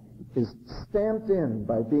response, is stamped in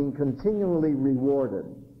by being continually rewarded.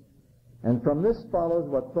 And from this follows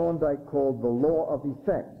what Thorndike called the law of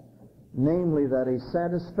effect, namely that a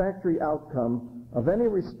satisfactory outcome of any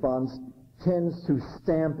response tends to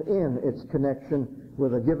stamp in its connection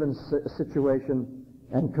with a given situation,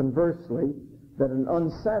 and conversely, that an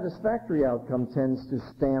unsatisfactory outcome tends to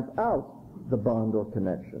stamp out the bond or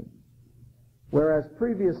connection. Whereas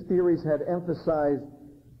previous theories had emphasized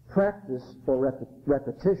practice or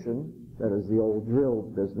repetition, that is the old drill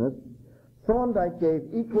business, Thorndike gave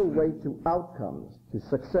equal weight to outcomes, to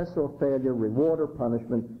success or failure, reward or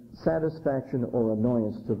punishment, satisfaction or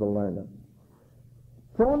annoyance to the learner.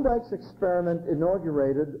 Thorndike's experiment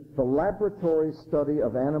inaugurated the laboratory study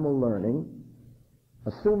of animal learning,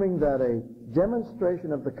 assuming that a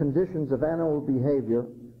demonstration of the conditions of animal behavior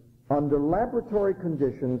under laboratory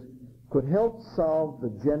conditions could help solve the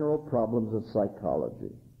general problems of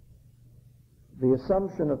psychology. The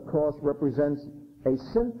assumption, of course, represents a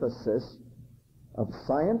synthesis of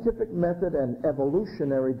scientific method and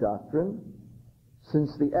evolutionary doctrine.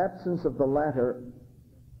 Since the absence of the latter,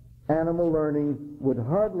 animal learning would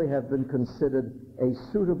hardly have been considered a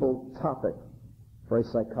suitable topic for a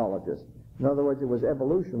psychologist. In other words, it was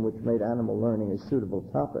evolution which made animal learning a suitable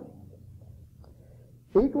topic.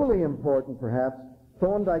 Equally important, perhaps,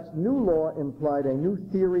 Thorndike's new law implied a new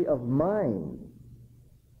theory of mind.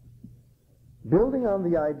 Building on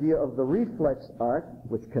the idea of the reflex arc,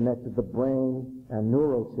 which connected the brain and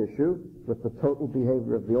neural tissue with the total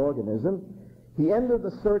behavior of the organism, he ended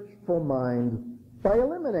the search for mind by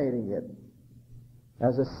eliminating it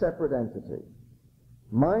as a separate entity.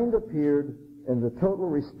 Mind appeared in the total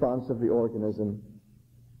response of the organism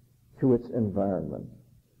to its environment.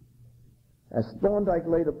 As Thorndike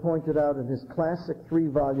later pointed out in his classic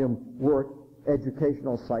 3-volume work,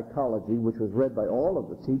 Educational Psychology, which was read by all of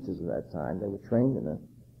the teachers at that time, they were trained in it,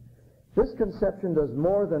 this conception does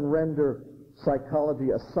more than render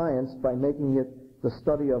psychology a science by making it the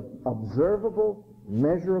study of observable,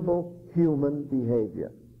 measurable human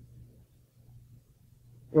behavior.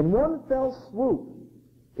 In one fell swoop,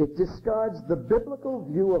 it discards the biblical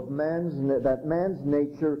view of that man's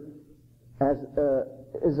nature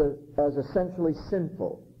as essentially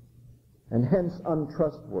sinful and hence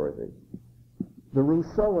untrustworthy. The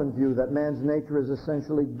Rousseauan view that man's nature is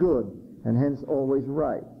essentially good and hence always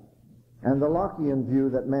right. And the Lockean view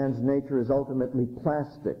that man's nature is ultimately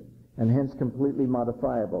plastic and hence completely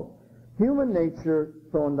modifiable. Human nature,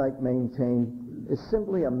 Thorndike maintained, is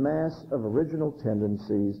simply a mass of original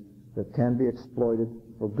tendencies that can be exploited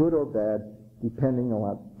for good or bad depending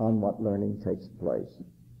on what learning takes place.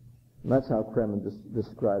 And that's how Kremen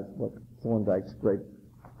describes what Thorndike's great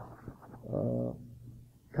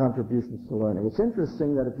contributions to learning. It's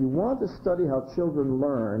interesting that if you want to study how children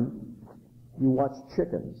learn, you watch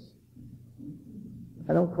chickens.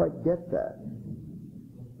 I don't quite get that.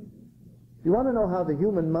 If you want to know how the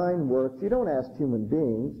human mind works, you don't ask human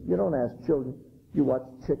beings, you don't ask children, you watch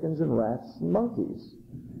chickens and rats and monkeys.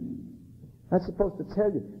 That's supposed to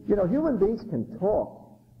tell you. You know, human beings can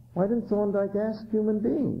talk. Why didn't Thorndike ask human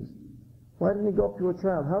beings? Why didn't he go up to a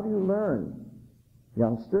child? How do you learn,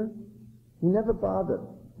 youngster? He never bothered.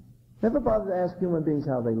 Never bothered to ask human beings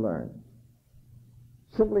how they learn.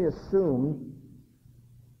 Simply assumed,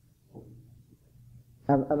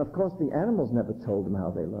 and of course the animals never told him how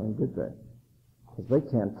they learn, did they? Because they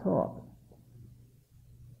can't talk.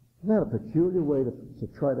 Isn't that a peculiar way to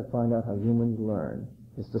try to find out how humans learn?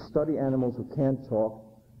 Is to study animals who can't talk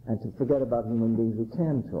and to forget about human beings who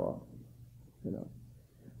can talk. You know.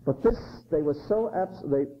 But this, they were so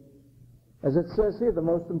as it says here, the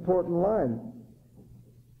most important line,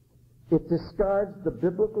 it discards the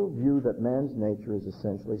biblical view that man's nature is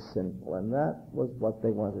essentially sinful, and that was what they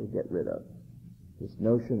wanted to get rid of. This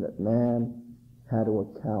notion that man had to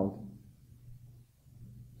account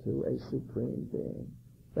to a supreme being.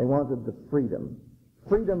 They wanted the freedom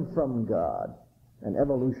from God, and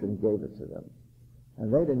evolution gave it to them.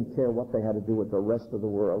 And they didn't care what they had to do with the rest of the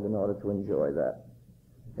world in order to enjoy that.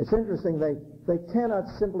 It's interesting, they cannot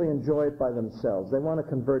simply enjoy it by themselves. They want to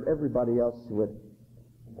convert everybody else to it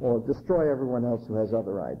or destroy everyone else who has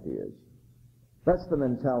other ideas. That's the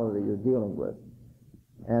mentality you're dealing with.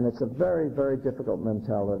 And it's a very, very difficult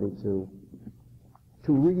mentality to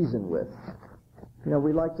reason with. You know,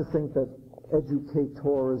 we like to think that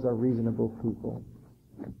educators are reasonable people,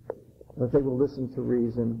 that they will listen to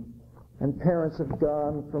reason. And parents have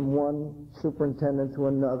gone from one superintendent to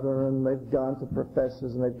another, and they've gone to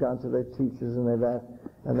professors, and they've gone to their teachers, and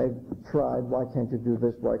they've tried, why can't you do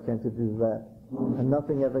this, why can't you do that? And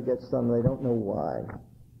nothing ever gets done. They don't know why.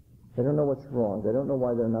 They don't know what's wrong. They don't know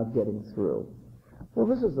why they're not getting through. Well,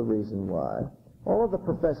 this is the reason why. All of the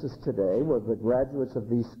professors today were the graduates of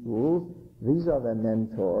these schools. These are their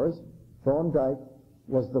mentors. Thorndike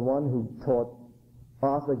was the one who taught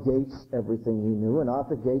Arthur Gates everything he knew, and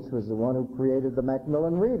Arthur Gates was the one who created the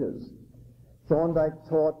Macmillan Readers. Thorndike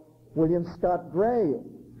taught William Scott Gray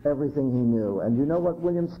everything he knew. And you know what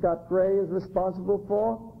William Scott Gray is responsible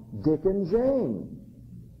for? Dick and Jane.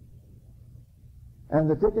 And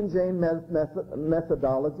the Dick and Jane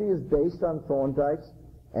methodology is based on Thorndike's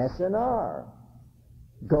S&R.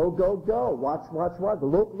 Go, go, go. Watch, watch, watch.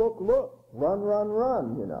 Look, look, look. Run, run,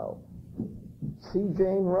 run, you know. See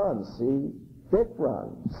Jane run. See Dick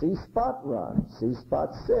run. See Spot run. See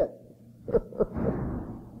Spot sit.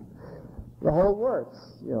 The whole works,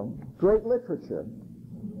 you know. Great literature.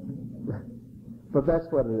 But that's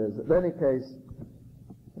what it is. In any case,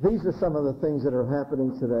 these are some of the things that are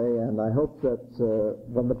happening today, and I hope that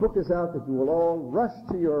when the book is out that you will all rush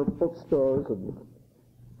to your bookstores and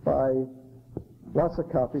buy lots of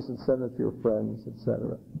copies and send it to your friends,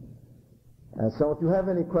 etc. And so if you have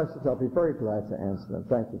any questions, I'll be very glad to answer them.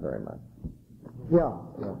 Thank you very much. Yeah.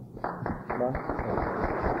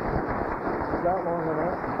 Not long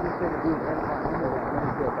enough.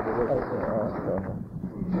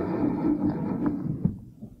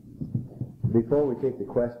 Before we take the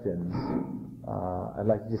questions, I'd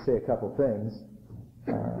like to just say a couple things.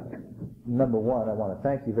 Number one, I want to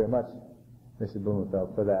thank you very much, Mr.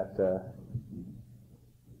 Blumenfeld, for that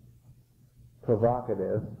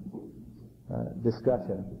provocative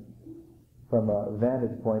discussion from a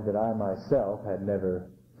vantage point that I myself had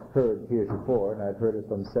never heard heretofore, and I've heard it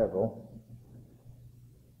from several.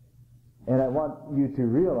 And I want you to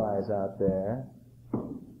realize out there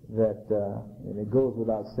that, and it goes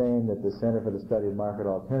without saying that the Center for the Study of Market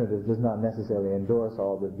Alternatives does not necessarily endorse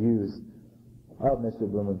all the views of Mr.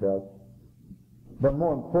 Blumenfeld. But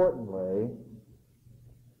more importantly,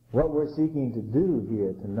 what we're seeking to do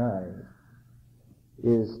here tonight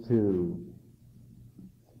is to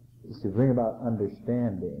bring about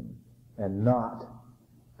understanding and not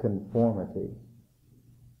conformity.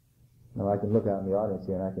 Now I can look out in the audience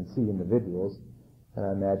here and I can see individuals that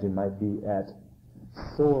I imagine might be at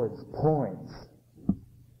swords points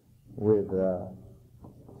with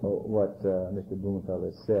what Mr. Blumenfeld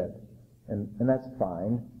has said. And that's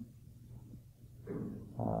fine.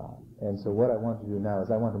 And so what I want to do now is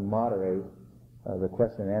I want to moderate the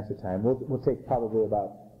question and answer time. We'll take probably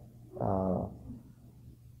about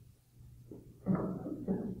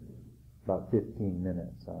 15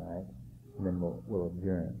 minutes, all right? And then we'll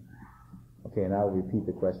adjourn. Okay, and I'll repeat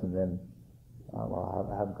the question, then I'll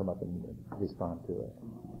have him come up and respond to it.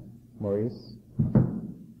 Maurice?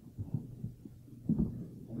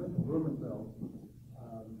 Mr. Blumenfeld,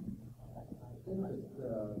 I think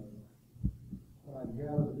that what I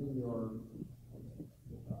gathered in your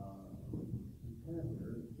intent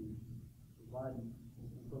here is to provide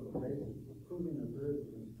sort of a basis for proving that there is a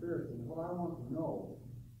conspiracy. And what I want to know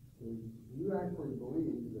is, do you actually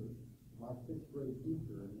believe that my sixth grade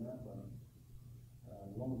teacher in that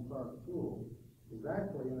Lone Star School is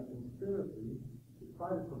actually in a conspiracy to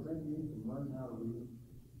try to prevent me from learning how to read?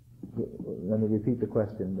 Let me repeat the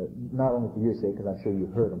question, but not only for your sake, because I'm sure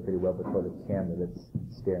you heard him pretty well, but for the camera that's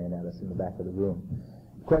staring at us in the back of the room.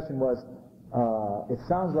 The question was, it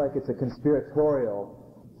sounds like it's a conspiratorial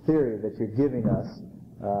theory that you're giving us,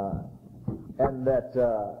 and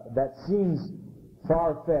that seems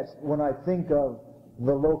far-fetched when I think of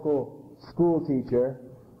the local school teacher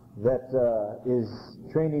that is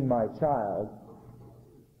training my child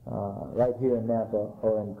right here in Napa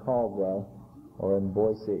or in Caldwell or in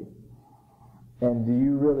Boise. And do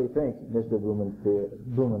you really think, Mr.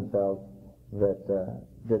 Blumenfeld, that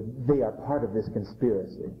they are part of this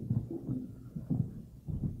conspiracy?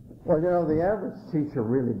 Well, you know, the average teacher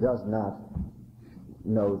really does not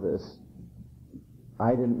know this.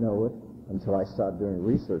 I didn't know it until I started doing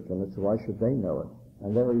research on it, so why should they know it?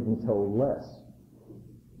 And they're even told less.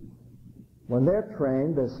 When they're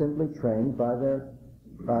trained, they're simply trained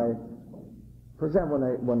for example,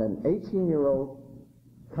 when an 18-year-old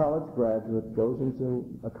college graduate goes into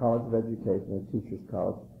a college of education, a teacher's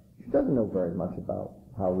college, she doesn't know very much about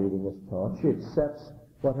how reading is taught. She accepts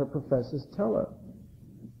what her professors tell her.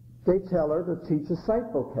 They tell her to teach a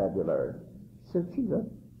sight vocabulary. She says, gee, that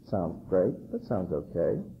sounds great. That sounds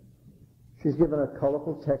okay. She's given a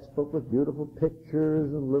colorful textbook with beautiful pictures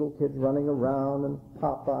of little kids running around and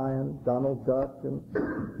Popeye and Donald Duck and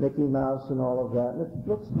Mickey Mouse and all of that. And it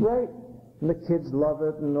looks great. And the kids love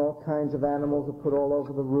it, and all kinds of animals are put all over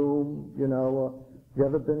the room. You know, have you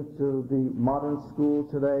ever been to the modern school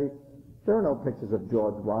today? There are no pictures of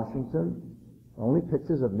George Washington. Only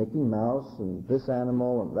pictures of Mickey Mouse and this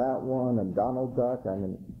animal and that one and Donald Duck. I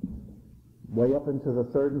mean, way up into the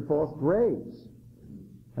 3rd and 4th grades.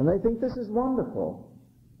 And they think this is wonderful.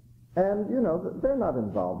 And, you know, they're not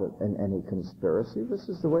involved in any conspiracy. This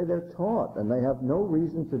is the way they're taught. And they have no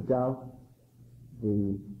reason to doubt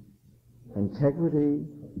the integrity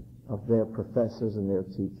of their professors and their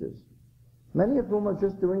teachers. Many of whom are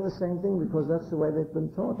just doing the same thing because that's the way they've been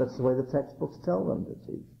taught. That's the way the textbooks tell them to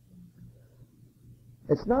teach.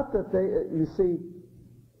 It's not that they, you see,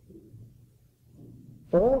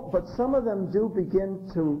 but some of them do begin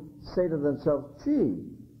to say to themselves, gee,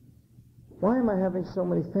 why am I having so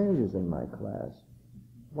many failures in my class?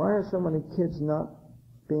 Why are so many kids not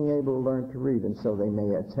being able to learn to read? And so they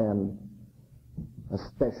may attend a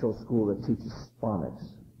special school that teaches phonics.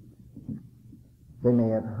 They may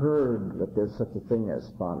have heard that there's such a thing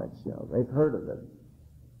as phonics, they've heard of it.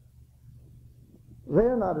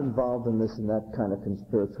 They're not involved in this in that kind of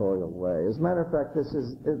conspiratorial way. As a matter of fact, this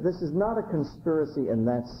is not a conspiracy in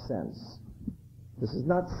that sense. This is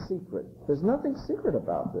not secret. There's nothing secret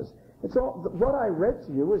about this. It's all, what I read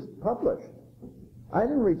to you is published. I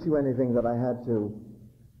didn't read to you anything that I had to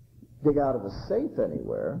dig out of a safe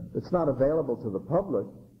anywhere. It's not available to the public.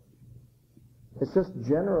 It's just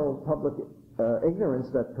general public ignorance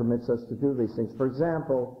that permits us to do these things. For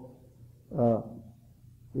example,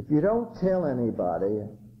 if you don't tell anybody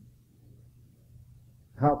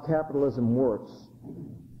how capitalism works,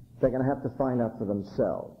 they're going to have to find out for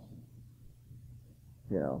themselves.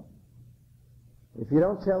 If you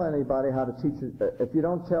don't tell anybody how to teach, if you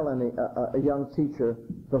don't tell a young teacher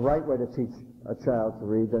the right way to teach a child to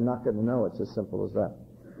read, they're not going to know. It's as simple as that.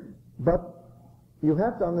 But you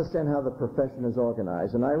have to understand how the profession is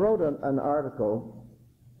organized. And I wrote an article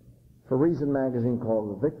for Reason magazine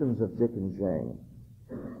called The Victims of Dick and Jane,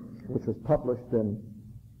 which was published in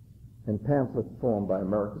pamphlet form by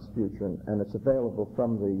America's Future, and it's available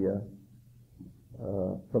from the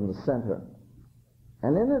center.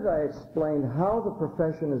 And in it I explained how the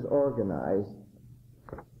profession is organized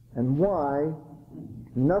and why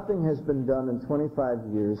nothing has been done in 25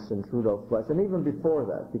 years since Rudolf Flesch, and even before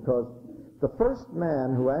that, because the first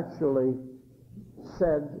man who actually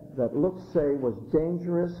said that Luxay was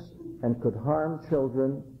dangerous and could harm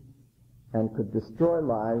children and could destroy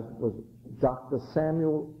lives was Dr.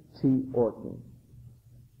 Samuel T. Orton.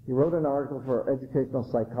 He wrote an article for Educational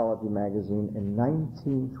Psychology magazine in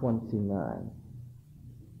 1929.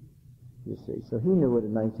 You see, so he knew it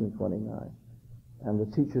in 1929. And the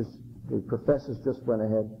professors just went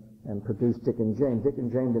ahead and produced Dick and Jane. Dick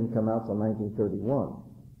and Jane didn't come out till 1931.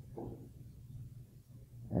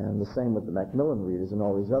 And the same with the Macmillan readers and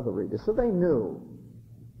all these other readers. So they knew.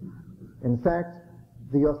 In fact,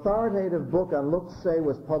 the authoritative book on Luxay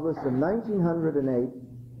was published in 1908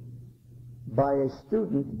 by a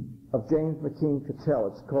student of James McKean Cattell.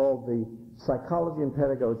 It's called The Psychology and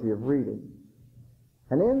Pedagogy of Reading.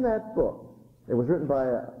 And in that book, it was written by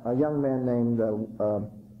a young man named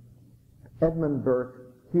Edmund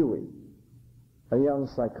Burke Huey, a young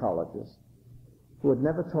psychologist who had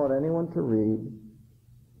never taught anyone to read,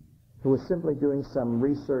 who was simply doing some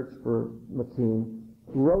research for McKean,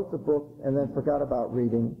 who wrote the book and then forgot about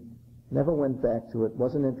reading, never went back to it,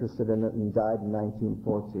 wasn't interested in it, and died in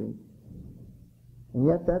 1914. And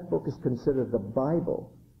yet that book is considered the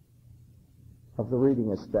Bible of the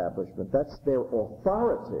reading establishment. That's their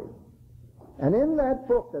authority. And in that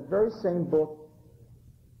book, that very same book,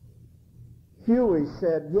 Huey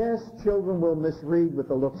said, yes, children will misread with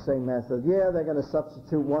the Luxay method. Yeah, they're going to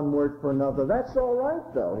substitute one word for another. That's all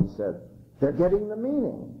right, though, he said. They're getting the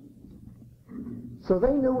meaning. So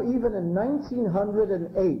they knew even in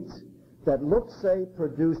 1908 that Luxay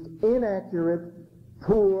produced inaccurate,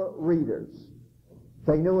 poor readers.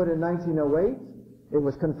 They knew it in 1908. It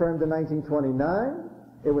was confirmed in 1929.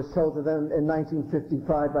 It was told to them in 1955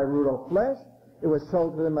 by Rudolf Flesch. It was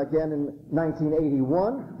told to them again in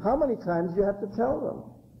 1981. How many times do you have to tell them?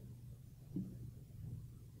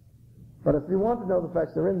 But if you want to know the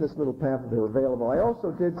facts, they're in this little pamphlet. They're available. I also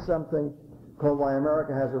did something called Why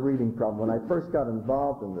America Has a Reading Problem when I first got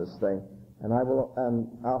involved in this thing, and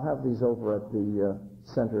I'll have these over at the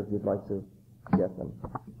center if you'd like to get them.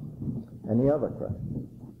 Any other questions?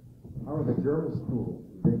 How are the German schools?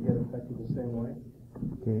 Do they get affected the same way?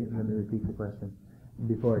 Okay, let me repeat the question.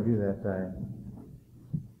 Before I do that, I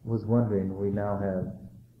was wondering, we now have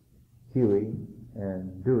Huey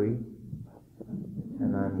and Dewey,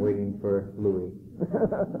 and I'm waiting for Louis.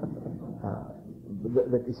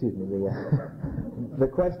 The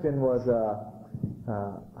question was,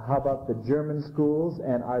 how about the German schools,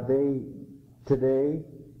 and are they today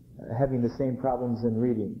having the same problems in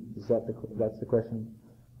reading? That's the question?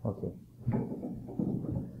 Okay.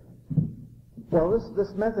 Well,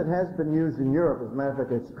 this method has been used in Europe. As a matter of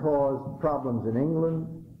fact, it's caused problems in England.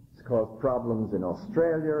 It's caused problems in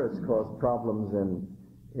Australia. It's caused problems in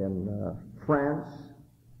France,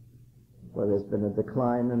 where there's been a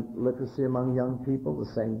decline in literacy among young people,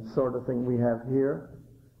 the same sort of thing we have here.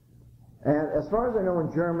 And as far as I know,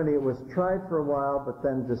 in Germany, it was tried for a while, but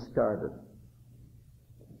then discarded.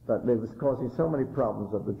 But it was causing so many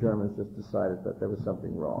problems that the Germans just decided that there was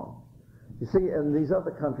something wrong. You see, in these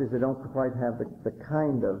other countries, they don't quite have the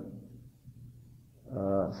kind of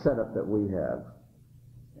setup that we have.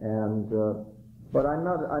 And but I'm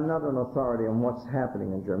not an authority on what's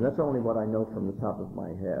happening in Germany. That's only what I know from the top of my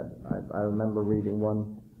head. I remember reading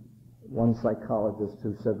one psychologist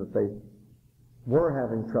who said that they were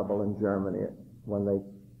having trouble in Germany when they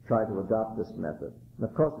tried to adopt this method. And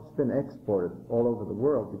of course, it's been exported all over the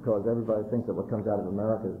world because everybody thinks that what comes out of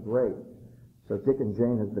America is great. So Dick and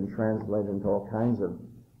Jane has been translated into all kinds of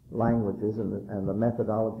languages, and the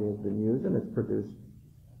methodology has been used, and it's produced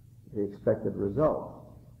the expected result.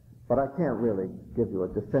 But I can't really give you a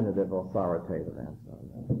definitive, authoritative answer on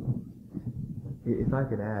that. If I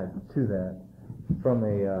could add to that, from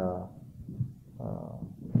a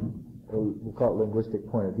we'll call it linguistic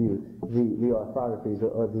point of view, the orthographies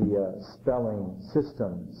or the spelling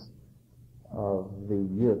systems of the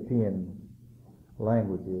European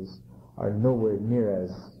languages are nowhere near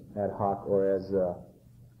as ad hoc or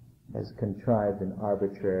as contrived and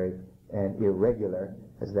arbitrary and irregular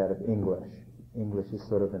as that of English. English is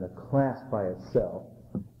sort of in a class by itself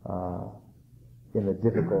in the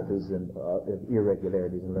difficulties and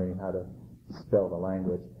irregularities in learning how to spell the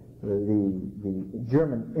language. The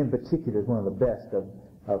German, in particular, is one of the best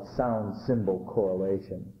of sound-symbol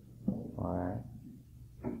correlation. All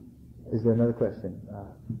right. Is there another question?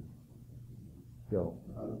 Joe.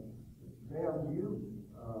 Sam, do you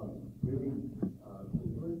really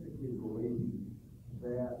simplistically believe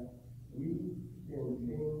that we can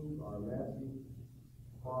change our massive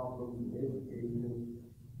problems in education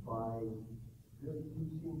by just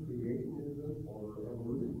teaching creationism or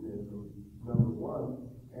evolutionism, number one?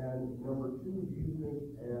 And number two, do you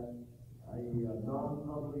think at a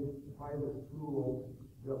non-public private school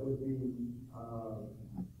that would be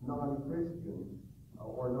non-Christian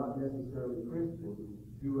or not necessarily Christian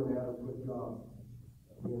do an adequate job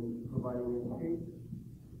in providing education?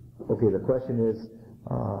 Okay, the question is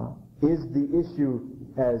the issue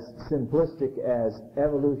as simplistic as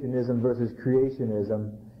evolutionism versus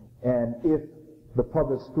creationism? And if the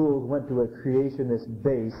public schools went to a creationist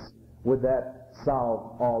base, would that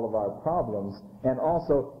solve all of our problems? And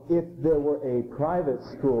also, if there were a private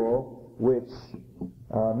school which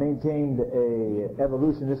maintained a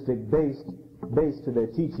evolutionistic base to their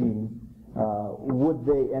teaching, would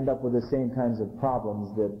they end up with the same kinds of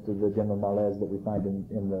problems that the general malaise that we find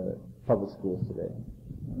in the public schools today?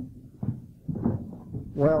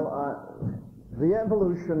 Well, the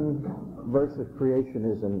evolution versus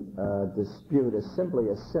creationism dispute is simply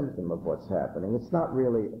a symptom of what's happening. It's not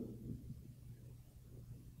really.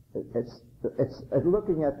 It's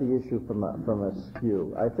looking at the issue from a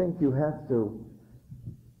skew. I think you have to,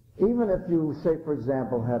 even if you, say, for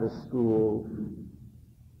example, had a school,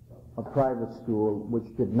 a private school, which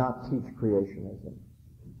did not teach creationism,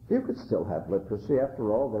 you could still have literacy.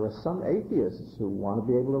 After all, there are some atheists who want to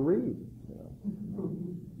be able to read.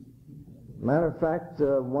 Matter of fact,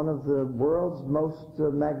 one of the world's most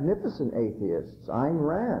magnificent atheists, Ayn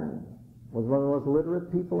Rand, was one of the most literate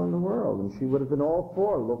people in the world, and she would have been all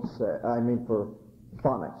for for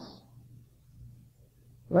phonics.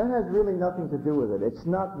 That has really nothing to do with it. It's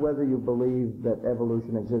not whether you believe that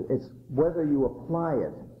evolution exists, it's whether you apply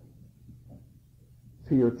it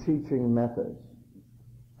to your teaching methods.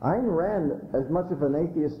 Ayn Rand, as much of an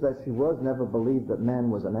atheist that she was, never believed that man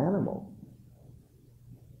was an animal.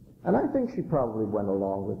 And I think she probably went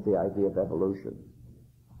along with the idea of evolution,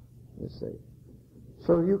 you see.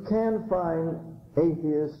 So you can find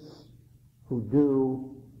atheists who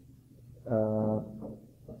do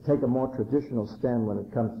take a more traditional stand when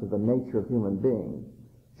it comes to the nature of human beings.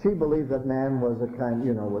 She believed that man was a kind,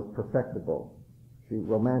 was perfectible. She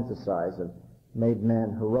romanticized and made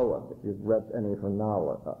man heroic. If you've read any of her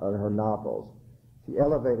novels, she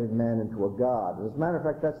elevated man into a god. As a matter of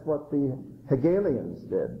fact, that's what the Hegelians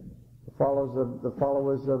did. The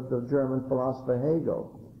followers of the German philosopher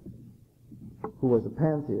Hegel, who was a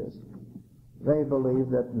pantheist. They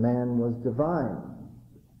believed that man was divine.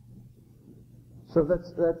 So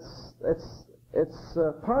it's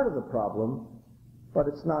part of the problem, but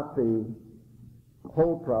it's not the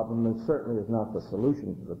whole problem, and certainly is not the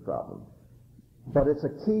solution to the problem. But it's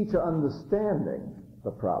a key to understanding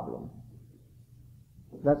the problem.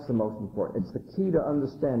 That's the most important. It's the key to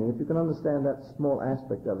understanding. If you can understand that small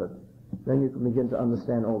aspect of it, then you can begin to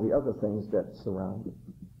understand all the other things that surround it.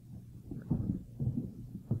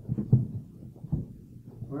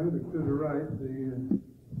 If I understood it right,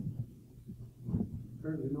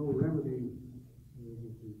 certainly no remedy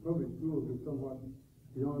public schools are somewhat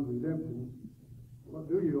beyond redemption. What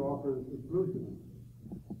do you offer as a solution?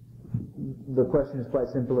 The question is quite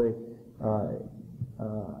simply,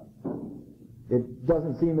 it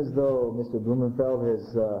doesn't seem as though Mr. Blumenfeld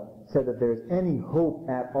has said that there's any hope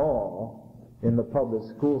at all in the public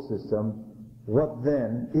school system. What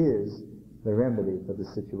then is the remedy for the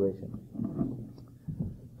situation?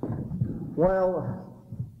 Well,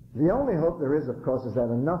 the only hope there is, of course, is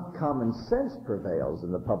that enough common sense prevails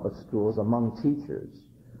in the public schools among teachers.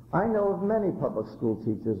 I know of many public school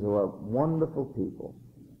teachers who are wonderful people.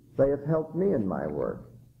 They have helped me in my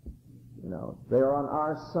work. You know, they're on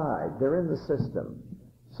our side. They're in the system.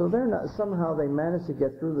 So they're not, somehow they manage to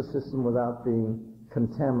get through the system without being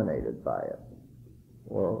contaminated by it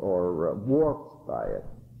or warped by it.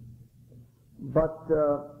 But,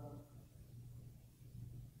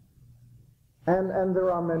 and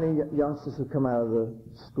there are many youngsters who come out of the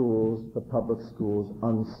schools, the public schools,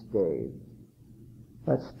 unscathed.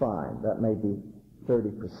 That's fine. That may be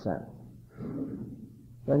 30%.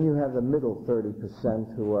 Then you have the middle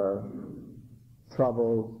 30% who are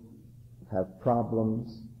troubled, have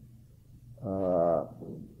problems,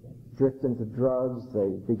 drift into drugs. They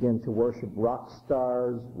begin to worship rock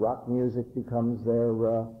stars. Rock music becomes their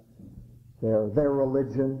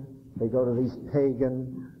religion. They go to these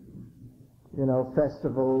pagan,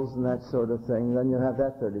 festivals and that sort of thing. Then you have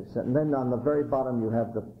that 30%. And then on the very bottom you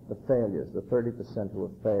have the failures, the 30% who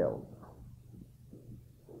have failed.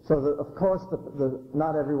 So, of course,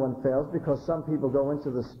 not everyone fails, because some people go into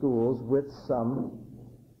the schools with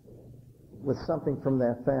something from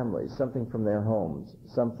their families, something from their homes,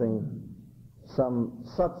 some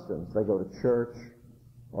substance. They go to church,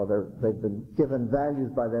 or they've been given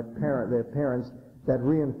values by their parents that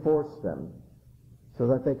reinforce them, so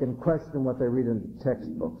that they can question what they read in the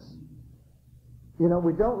textbooks. We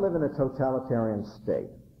don't live in a totalitarian state,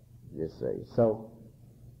 you see. So,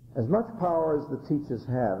 as much power as the teachers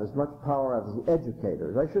have, as much power as the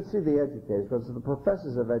educators, I should see the educators, because it's the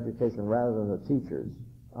professors of education rather than the teachers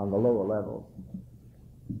on the lower levels.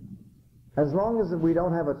 As long as we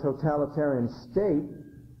don't have a totalitarian state,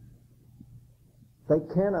 they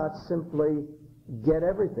cannot simply get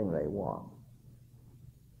everything they want.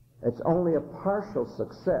 It's only a partial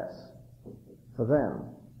success for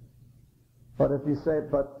them. But if you say,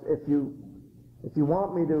 if you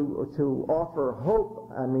want me to offer hope,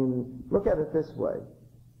 look at it this way.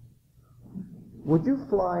 Would you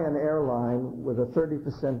fly an airline with a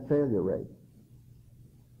 30% failure rate?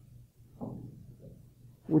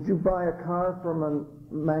 Would you buy a car from a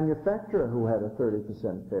manufacturer who had a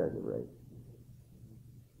 30% failure rate?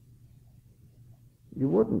 You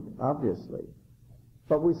wouldn't, obviously.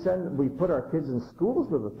 But we put our kids in schools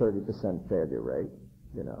with a 30% failure rate,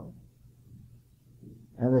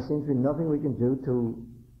 and there seems to be nothing we can do to,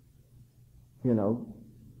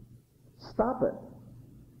 stop it.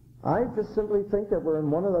 I just simply think that we're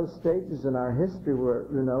in one of those stages in our history where,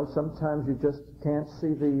 sometimes you just can't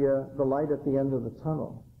see the light at the end of the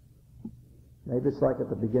tunnel. Maybe it's like at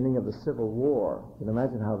the beginning of the Civil War. You can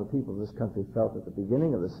imagine how the people of this country felt at the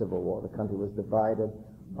beginning of the Civil War. The country was divided,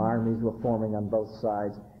 armies were forming on both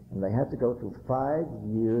sides, and they had to go through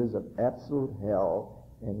 5 years of absolute hell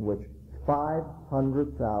in which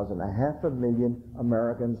 500,000, 500,000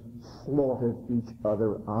 Americans slaughtered each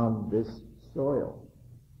other on this soil.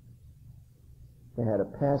 They had to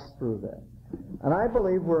pass through that. And I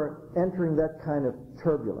believe we're entering that kind of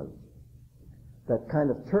turbulence, that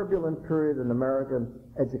kind of turbulent period in American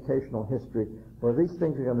educational history where these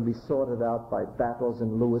things are going to be sorted out by battles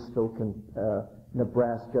in Louisville,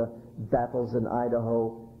 Nebraska, battles in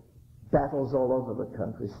Idaho, battles all over the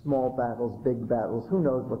country, small battles, big battles, who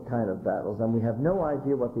knows what kind of battles, and we have no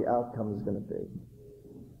idea what the outcome is going to be.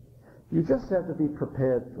 You just have to be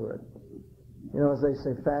prepared for it. As they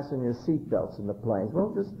say, fasten your seatbelts in the planes.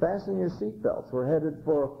 Well, just fasten your seatbelts. We're headed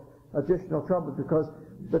for additional trouble because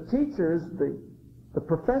the teachers, the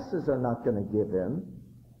professors are not going to give in.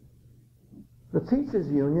 The teachers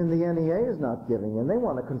union, the NEA, is not giving in. They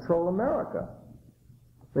want to control America.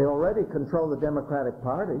 They already control the Democratic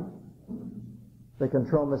Party. They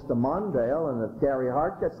control Mr. Mondale, and if Gary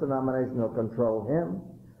Hart gets the nomination, they'll control him.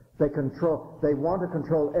 They want to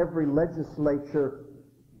control every legislature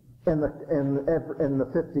in the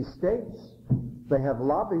 50 states. They have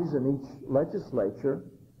lobbies in each legislature,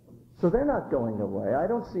 so they're not going away. I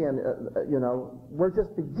don't see any, we're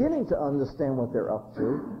just beginning to understand what they're up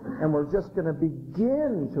to, and we're just going to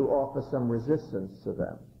begin to offer some resistance to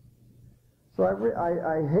them. So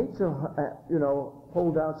I hate to,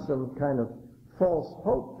 hold out some kind of false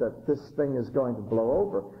hope that this thing is going to blow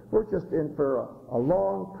over. We're just in for a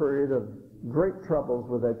long period of great troubles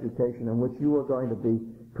with education in which you are going to be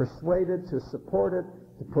persuaded to support it,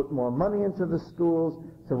 to put more money into the schools,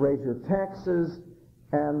 to raise your taxes,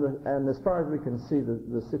 and as far as we can see,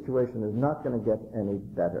 the situation is not going to get any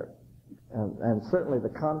better. And certainly the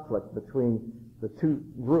conflict between the two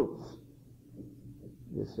groups,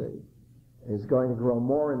 you see, is going to grow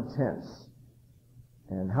more intense.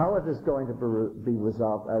 And how it is going to be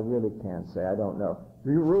resolved, I really can't say. I don't know.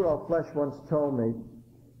 Rudolf Flesch once told me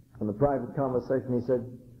in a private conversation,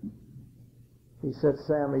 he said,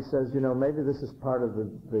 Sam, he says, you know, maybe this is part of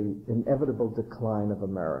the inevitable decline of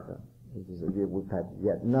America. He says, we've had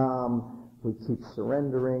Vietnam, we keep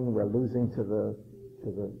surrendering, we're losing to the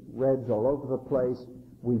Reds all over the place,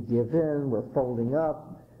 we give in, we're folding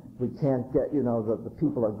up, we can't get, you know, the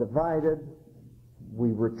people are divided,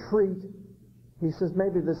 we retreat. He says,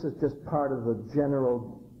 maybe this is just part of the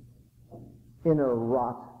general inner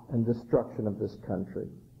rot and destruction of this country.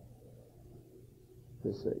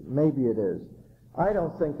 You see, maybe it is. I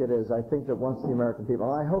don't think it is. I think that once the American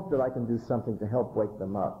people, and I hope that I can do something to help wake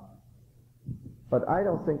them up, but I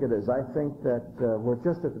don't think it is. I think that we're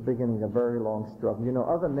just at the beginning of a very long struggle. You know,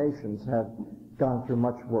 other nations have gone through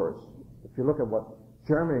much worse. If you look at what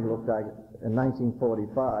Germany looked like in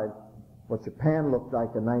 1945, what Japan looked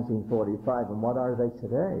like in 1945, and what are they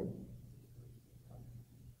today?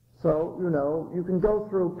 So, you know, you can go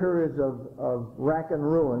through periods of rack and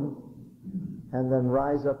ruin and then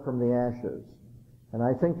rise up from the ashes. And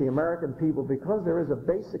I think the American people, because there is a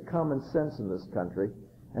basic common sense in this country,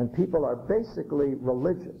 and people are basically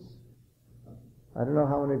religious. I don't know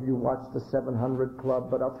how many of you watch the 700 Club,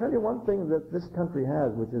 but I'll tell you one thing that this country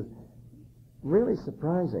has, which is really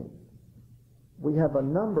surprising. We have a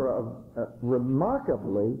number of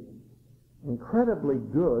remarkably, incredibly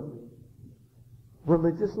good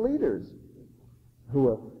religious leaders who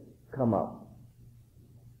have come up.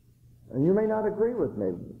 And you may not agree with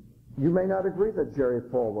me. You may not agree that Jerry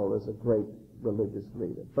Falwell is a great religious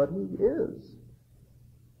leader, but he is.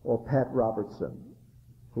 Or Pat Robertson,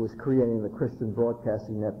 who is creating the Christian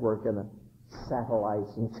Broadcasting Network and the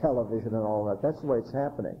satellites and television and all that. That's the way it's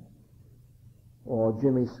happening. Or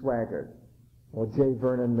Jimmy Swaggart, or J.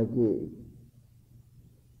 Vernon McGee.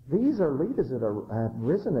 These are leaders that have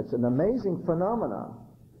risen. It's an amazing phenomenon.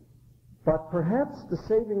 But perhaps the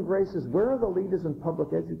saving grace is, where are the leaders in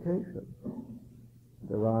public education?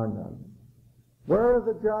 There are none. Where are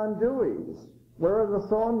the John Deweys? Where are the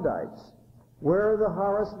Thorndikes? Where are the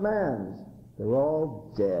Horace Manns? They're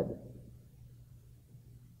all dead.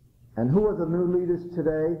 And who are the new leaders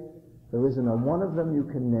today? There isn't a one of them you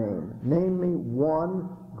can name. Name me one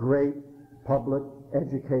great public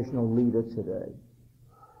educational leader today.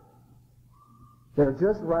 They're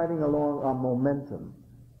just riding along on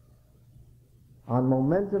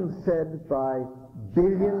momentum fed by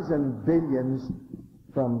billions and billions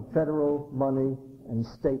from federal money and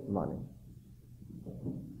state money.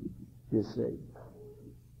 You see.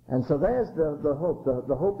 And so there's the hope.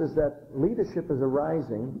 The hope is that leadership is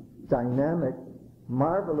arising, dynamic,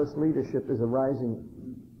 marvelous leadership is arising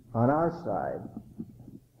on our side,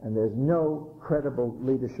 and there's no credible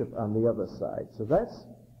leadership on the other side. So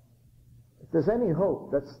if there's any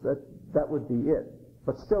hope, that would be it.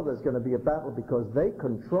 But still there's going to be a battle because they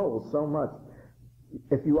control so much.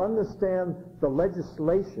 If you understand the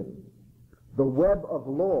legislation, the web of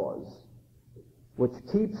laws, which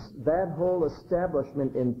keeps that whole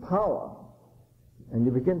establishment in power, and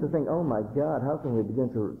you begin to think, oh my God, how can we begin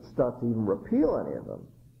to start to even repeal any of them?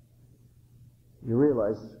 You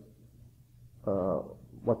realize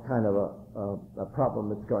what kind of a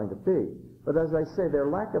problem it's going to be. But as I say, their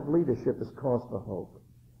lack of leadership is cause for hope,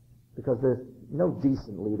 because there's no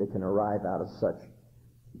decent leader can arrive out of such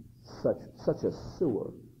a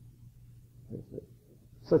sewer,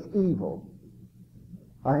 such evil.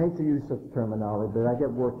 I hate to use such terminology, but I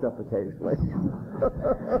get worked up occasionally.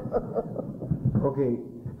 Okay,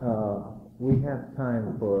 we have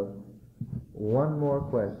time for one more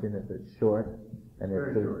question if it's short, and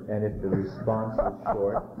if the response is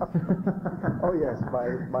short. Oh yes,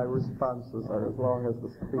 my responses are as long as the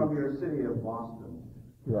speech. From your city of Boston.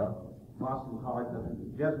 Yeah. Boston College, I think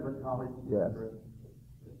it's Jesuit College. Yes.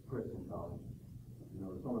 It's Christian College. You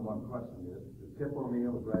know, there's only one question. Is Tip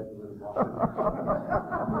O'Neill a graduate of Boston?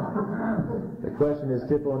 The question is,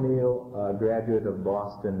 Tip O'Neill, graduate of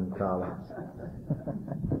Boston College.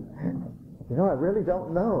 You know, I really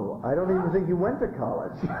don't know. I don't even think you went to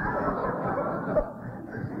college.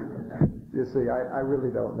 You see, I really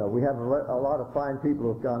don't know. We have a lot of fine people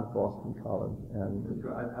who have gone to Boston College. And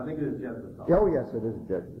I think it is Jesuit College. Oh, yes, it is a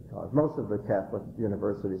Jesuit college. Most of the Catholic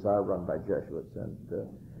universities are run by Jesuits. And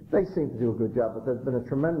they seem to do a good job, but there's been a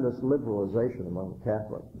tremendous liberalization among the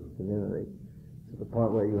Catholic community to the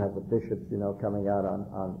point where you have the bishops, coming out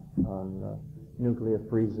on nuclear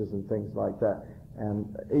freezes and things like that.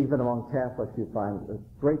 And even among Catholics, you find a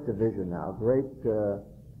great division now, great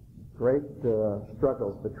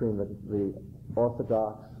struggles between the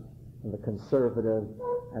Orthodox and the conservative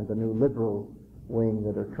and the new liberal wing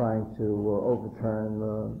that are trying to overturn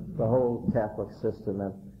the whole Catholic system.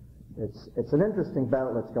 And it's an interesting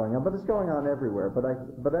battle that's going on, but it's going on everywhere. But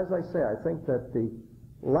as I say, I think that the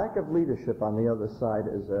lack of leadership on the other side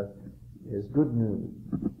is good news.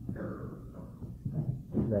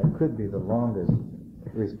 That could be the longest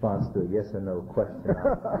response to a yes or no question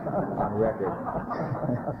on record.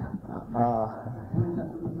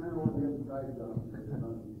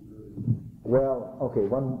 Well, okay,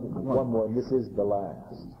 one more, and this is the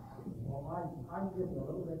last. Well, I'm getting a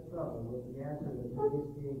little bit trouble with the answer that you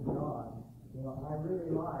just gave John. I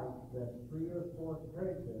really like the 3 or 4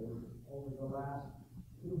 churches over the last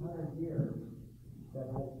 200 years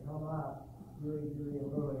that have come up, Huey,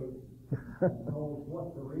 and Louie, and told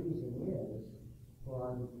what the reason is for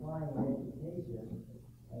our declining education,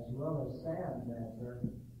 as well as Sam's answer.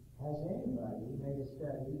 Has anybody made a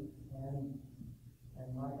study and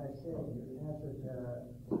like I said, your answer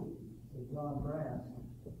to John Brandt,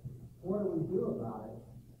 what do we do about it?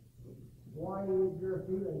 Why is your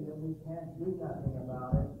feeling that we can't do nothing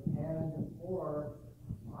about it? Or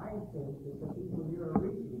I think that the people you're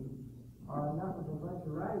reaching are enough of a bunch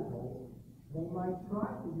of radicals, they might try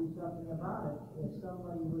to do something about it if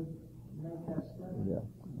somebody would make that study. Yeah.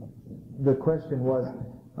 The question was,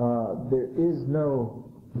 there is no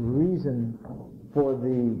reason for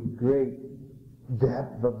the great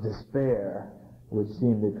depth of despair which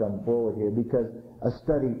seemed to come forward here, because a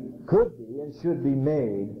study could be and should be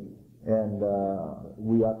made, and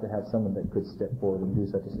we ought to have someone that could step forward and do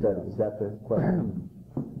such a study. Is that the question?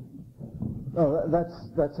 No,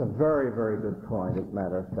 that's a very, very good point, as a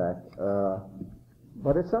matter of fact.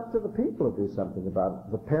 But it's up to the people to do something about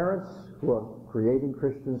it. The parents who are creating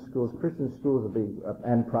Christian schools are being,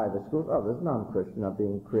 and private schools, others, non-Christian, are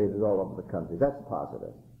being created all over the country. That's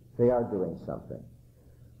positive. They are doing something.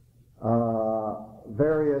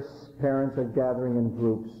 Various parents are gathering in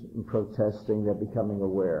groups and protesting. They're becoming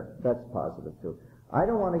aware. That's positive, too. I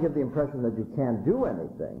don't want to give the impression that you can't do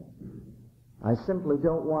anything. I simply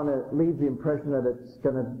don't want to leave the impression that it's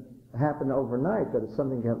going to happen overnight, that it's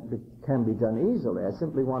something that can be done easily. I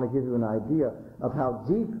simply want to give you an idea of how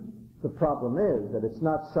deep the problem is, that it's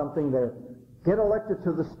not something that get elected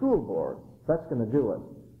to the school board. That's going to do it.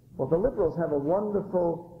 Well, the liberals have a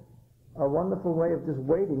wonderful way of just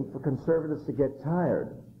waiting for conservatives to get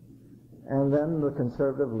tired. And then the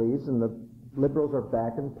conservative leaves and the liberals are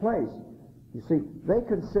back in place. You see, they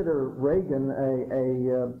consider Reagan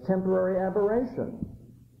a temporary aberration.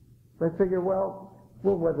 They figure, well,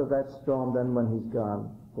 we'll weather that storm, then when he's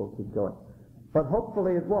gone, we'll keep going. But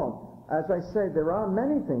hopefully it won't. As I say, there are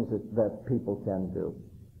many things that people can do.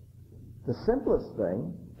 The simplest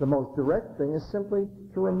thing, the most direct thing, is simply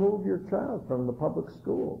to remove your child from the public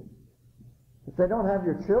school. If they don't have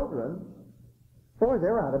your children, boy,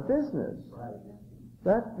 they're out of business. Right.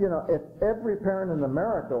 That, if every parent in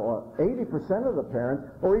America, or 80% of the parents,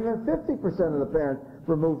 or even 50% of the parents,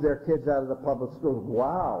 remove their kids out of the public schools,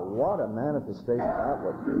 wow, what a manifestation that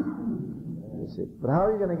would be. You see. But how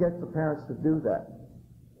are you going to get the parents to do that?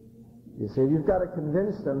 You see, you've got to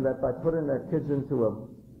convince them that by putting their kids into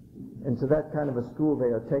that kind of a school, they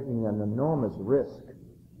are taking an enormous risk,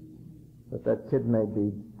 that kid may be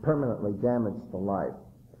permanently damaged for life.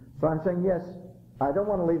 So I'm saying, yes, I don't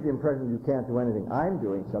want to leave the impression you can't do anything. I'm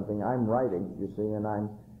doing something. I'm writing, you see, and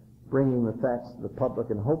I'm bringing the facts to the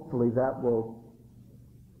public, and hopefully that will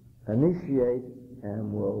initiate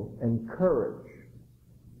and will encourage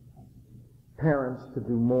parents to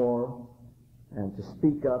do more and to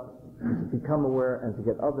speak up and to become aware and to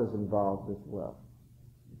get others involved as well.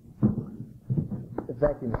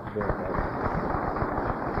 Thank you, Mr. Blumenfeld.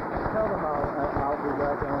 Tell them I'll be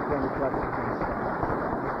back and answer any questions.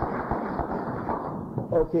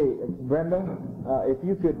 Okay, Brenda, if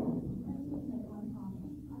you could...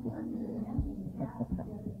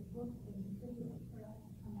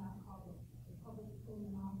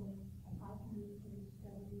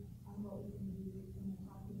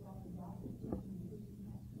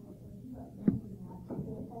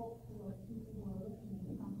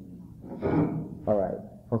 All right.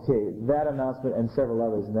 Okay, that announcement and several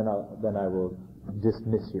others, and then I will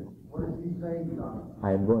dismiss you. What is he saying, John?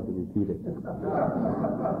 I am going to repeat it.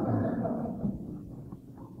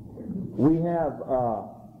 We have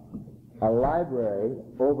a library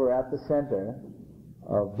over at the center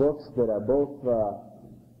of books that are both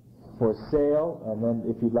for sale, and then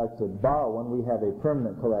if you'd like to borrow one, we have a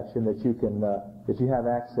permanent collection that you can that you have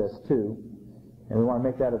access to, and we want to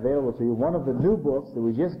make that available to you. One of the new books that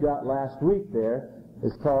we just got last week there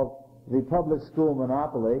is called The Public School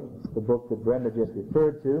Monopoly. It's the book that Brenda just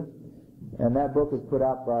referred to, and that book was put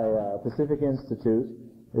out by Pacific Institute.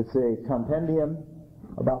 It's a compendium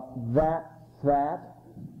about that fat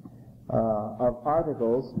of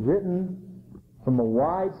articles written from a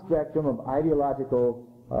wide spectrum of ideological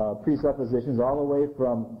presuppositions, all the way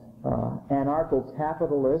from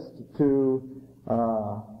anarcho-capitalist to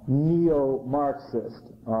neo-Marxist,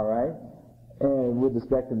 all right, and with the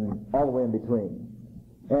spectrum all the way in between.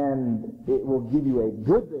 And it will give you a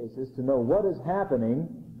good basis to know what is happening,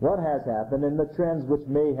 what has happened, and the trends which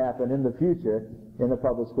may happen in the future in the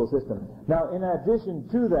public school system. Now, in addition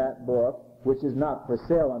to that book, which is not for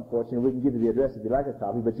sale, unfortunately, we can give you the address if you like a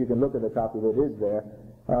copy, but you can look at the copy that is there.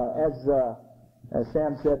 As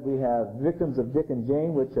Sam said, we have Victims of Dick and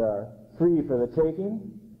Jane, which are free for the taking,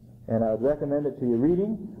 and I would recommend it to your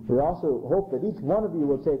reading. We also hope that each one of you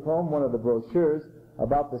will take home one of the brochures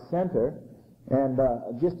about the center. And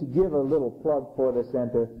just to give a little plug for the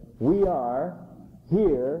center, we are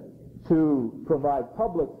here to provide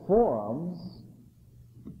public forums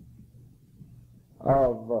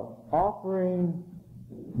of offering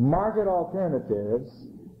market alternatives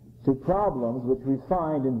to problems which we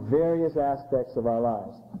find in various aspects of our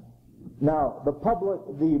lives. Now,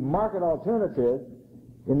 the market alternative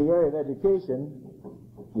in the area of education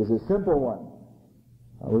is a simple one.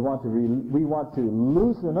 We want to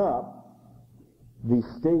loosen up the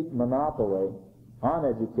state monopoly on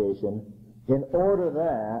education in order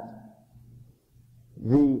that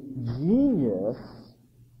the genius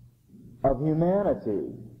of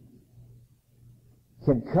humanity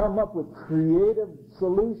can come up with creative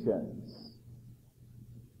solutions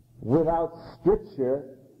without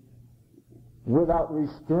stricture, without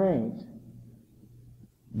restraint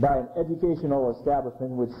by an educational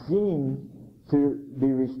establishment which seems to be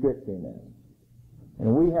restricting it.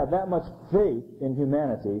 And we have that much faith in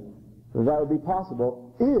humanity that that would be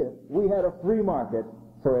possible if we had a free market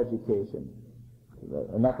for education.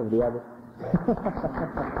 Enough of the other.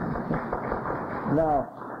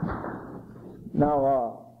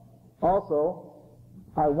 Now, also,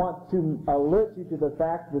 I want to alert you to the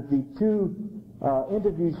fact that the two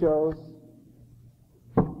interview shows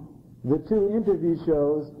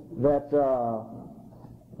that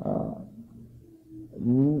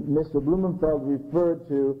Mr. Blumenfeld referred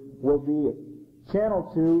to will be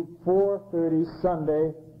Channel 2, 4:30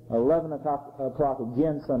 Sunday, 11 o'clock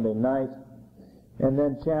again Sunday night, and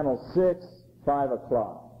then Channel 6, 5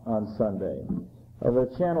 o'clock on Sunday. The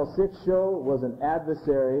Channel 6 show was an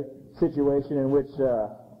adversary situation in which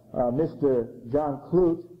Mr. John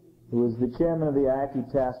Clute, who is the chairman of the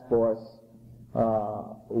IACI task force,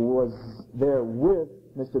 was there with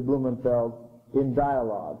Mr. Blumenfeld in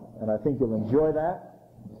dialogue, and I think you'll enjoy that.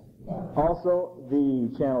 Also,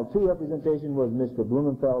 the Channel 2 representation was Mr.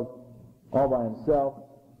 Blumenfeld all by himself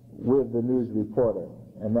with the news reporter,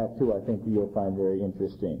 and that too I think you'll find very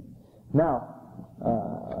interesting. Now,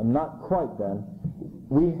 I'm not quite done.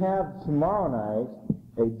 We have tomorrow night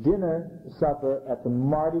a dinner supper at the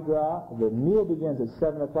Mardi Gras. The meal begins at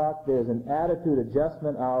 7 o'clock. There's an attitude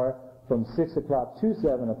adjustment hour from 6 o'clock to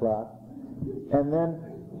 7 o'clock. And then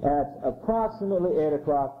at approximately 8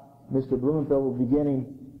 o'clock, Mr. Blumenfeld will be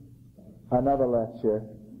beginning another lecture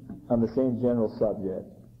on the same general subject.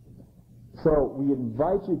 So we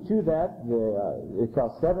invite you to that. It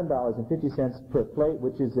costs $7.50 per plate,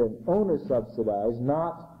 which is an owner-subsidized,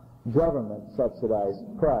 not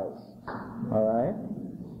government-subsidized price. All right?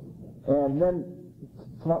 And then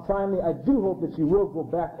finally, I do hope that you will go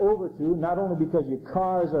back over to, not only because your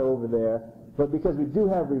cars are over there, but because we do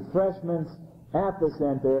have refreshments at the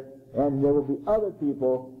center, and there will be other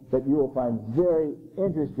people that you will find very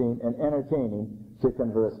interesting and entertaining to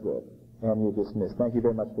converse with. And you're dismissed. Thank you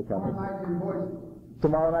very much for coming. Tomorrow night's in Boise.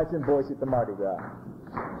 Tomorrow night's in Boise at the Mardi Gras.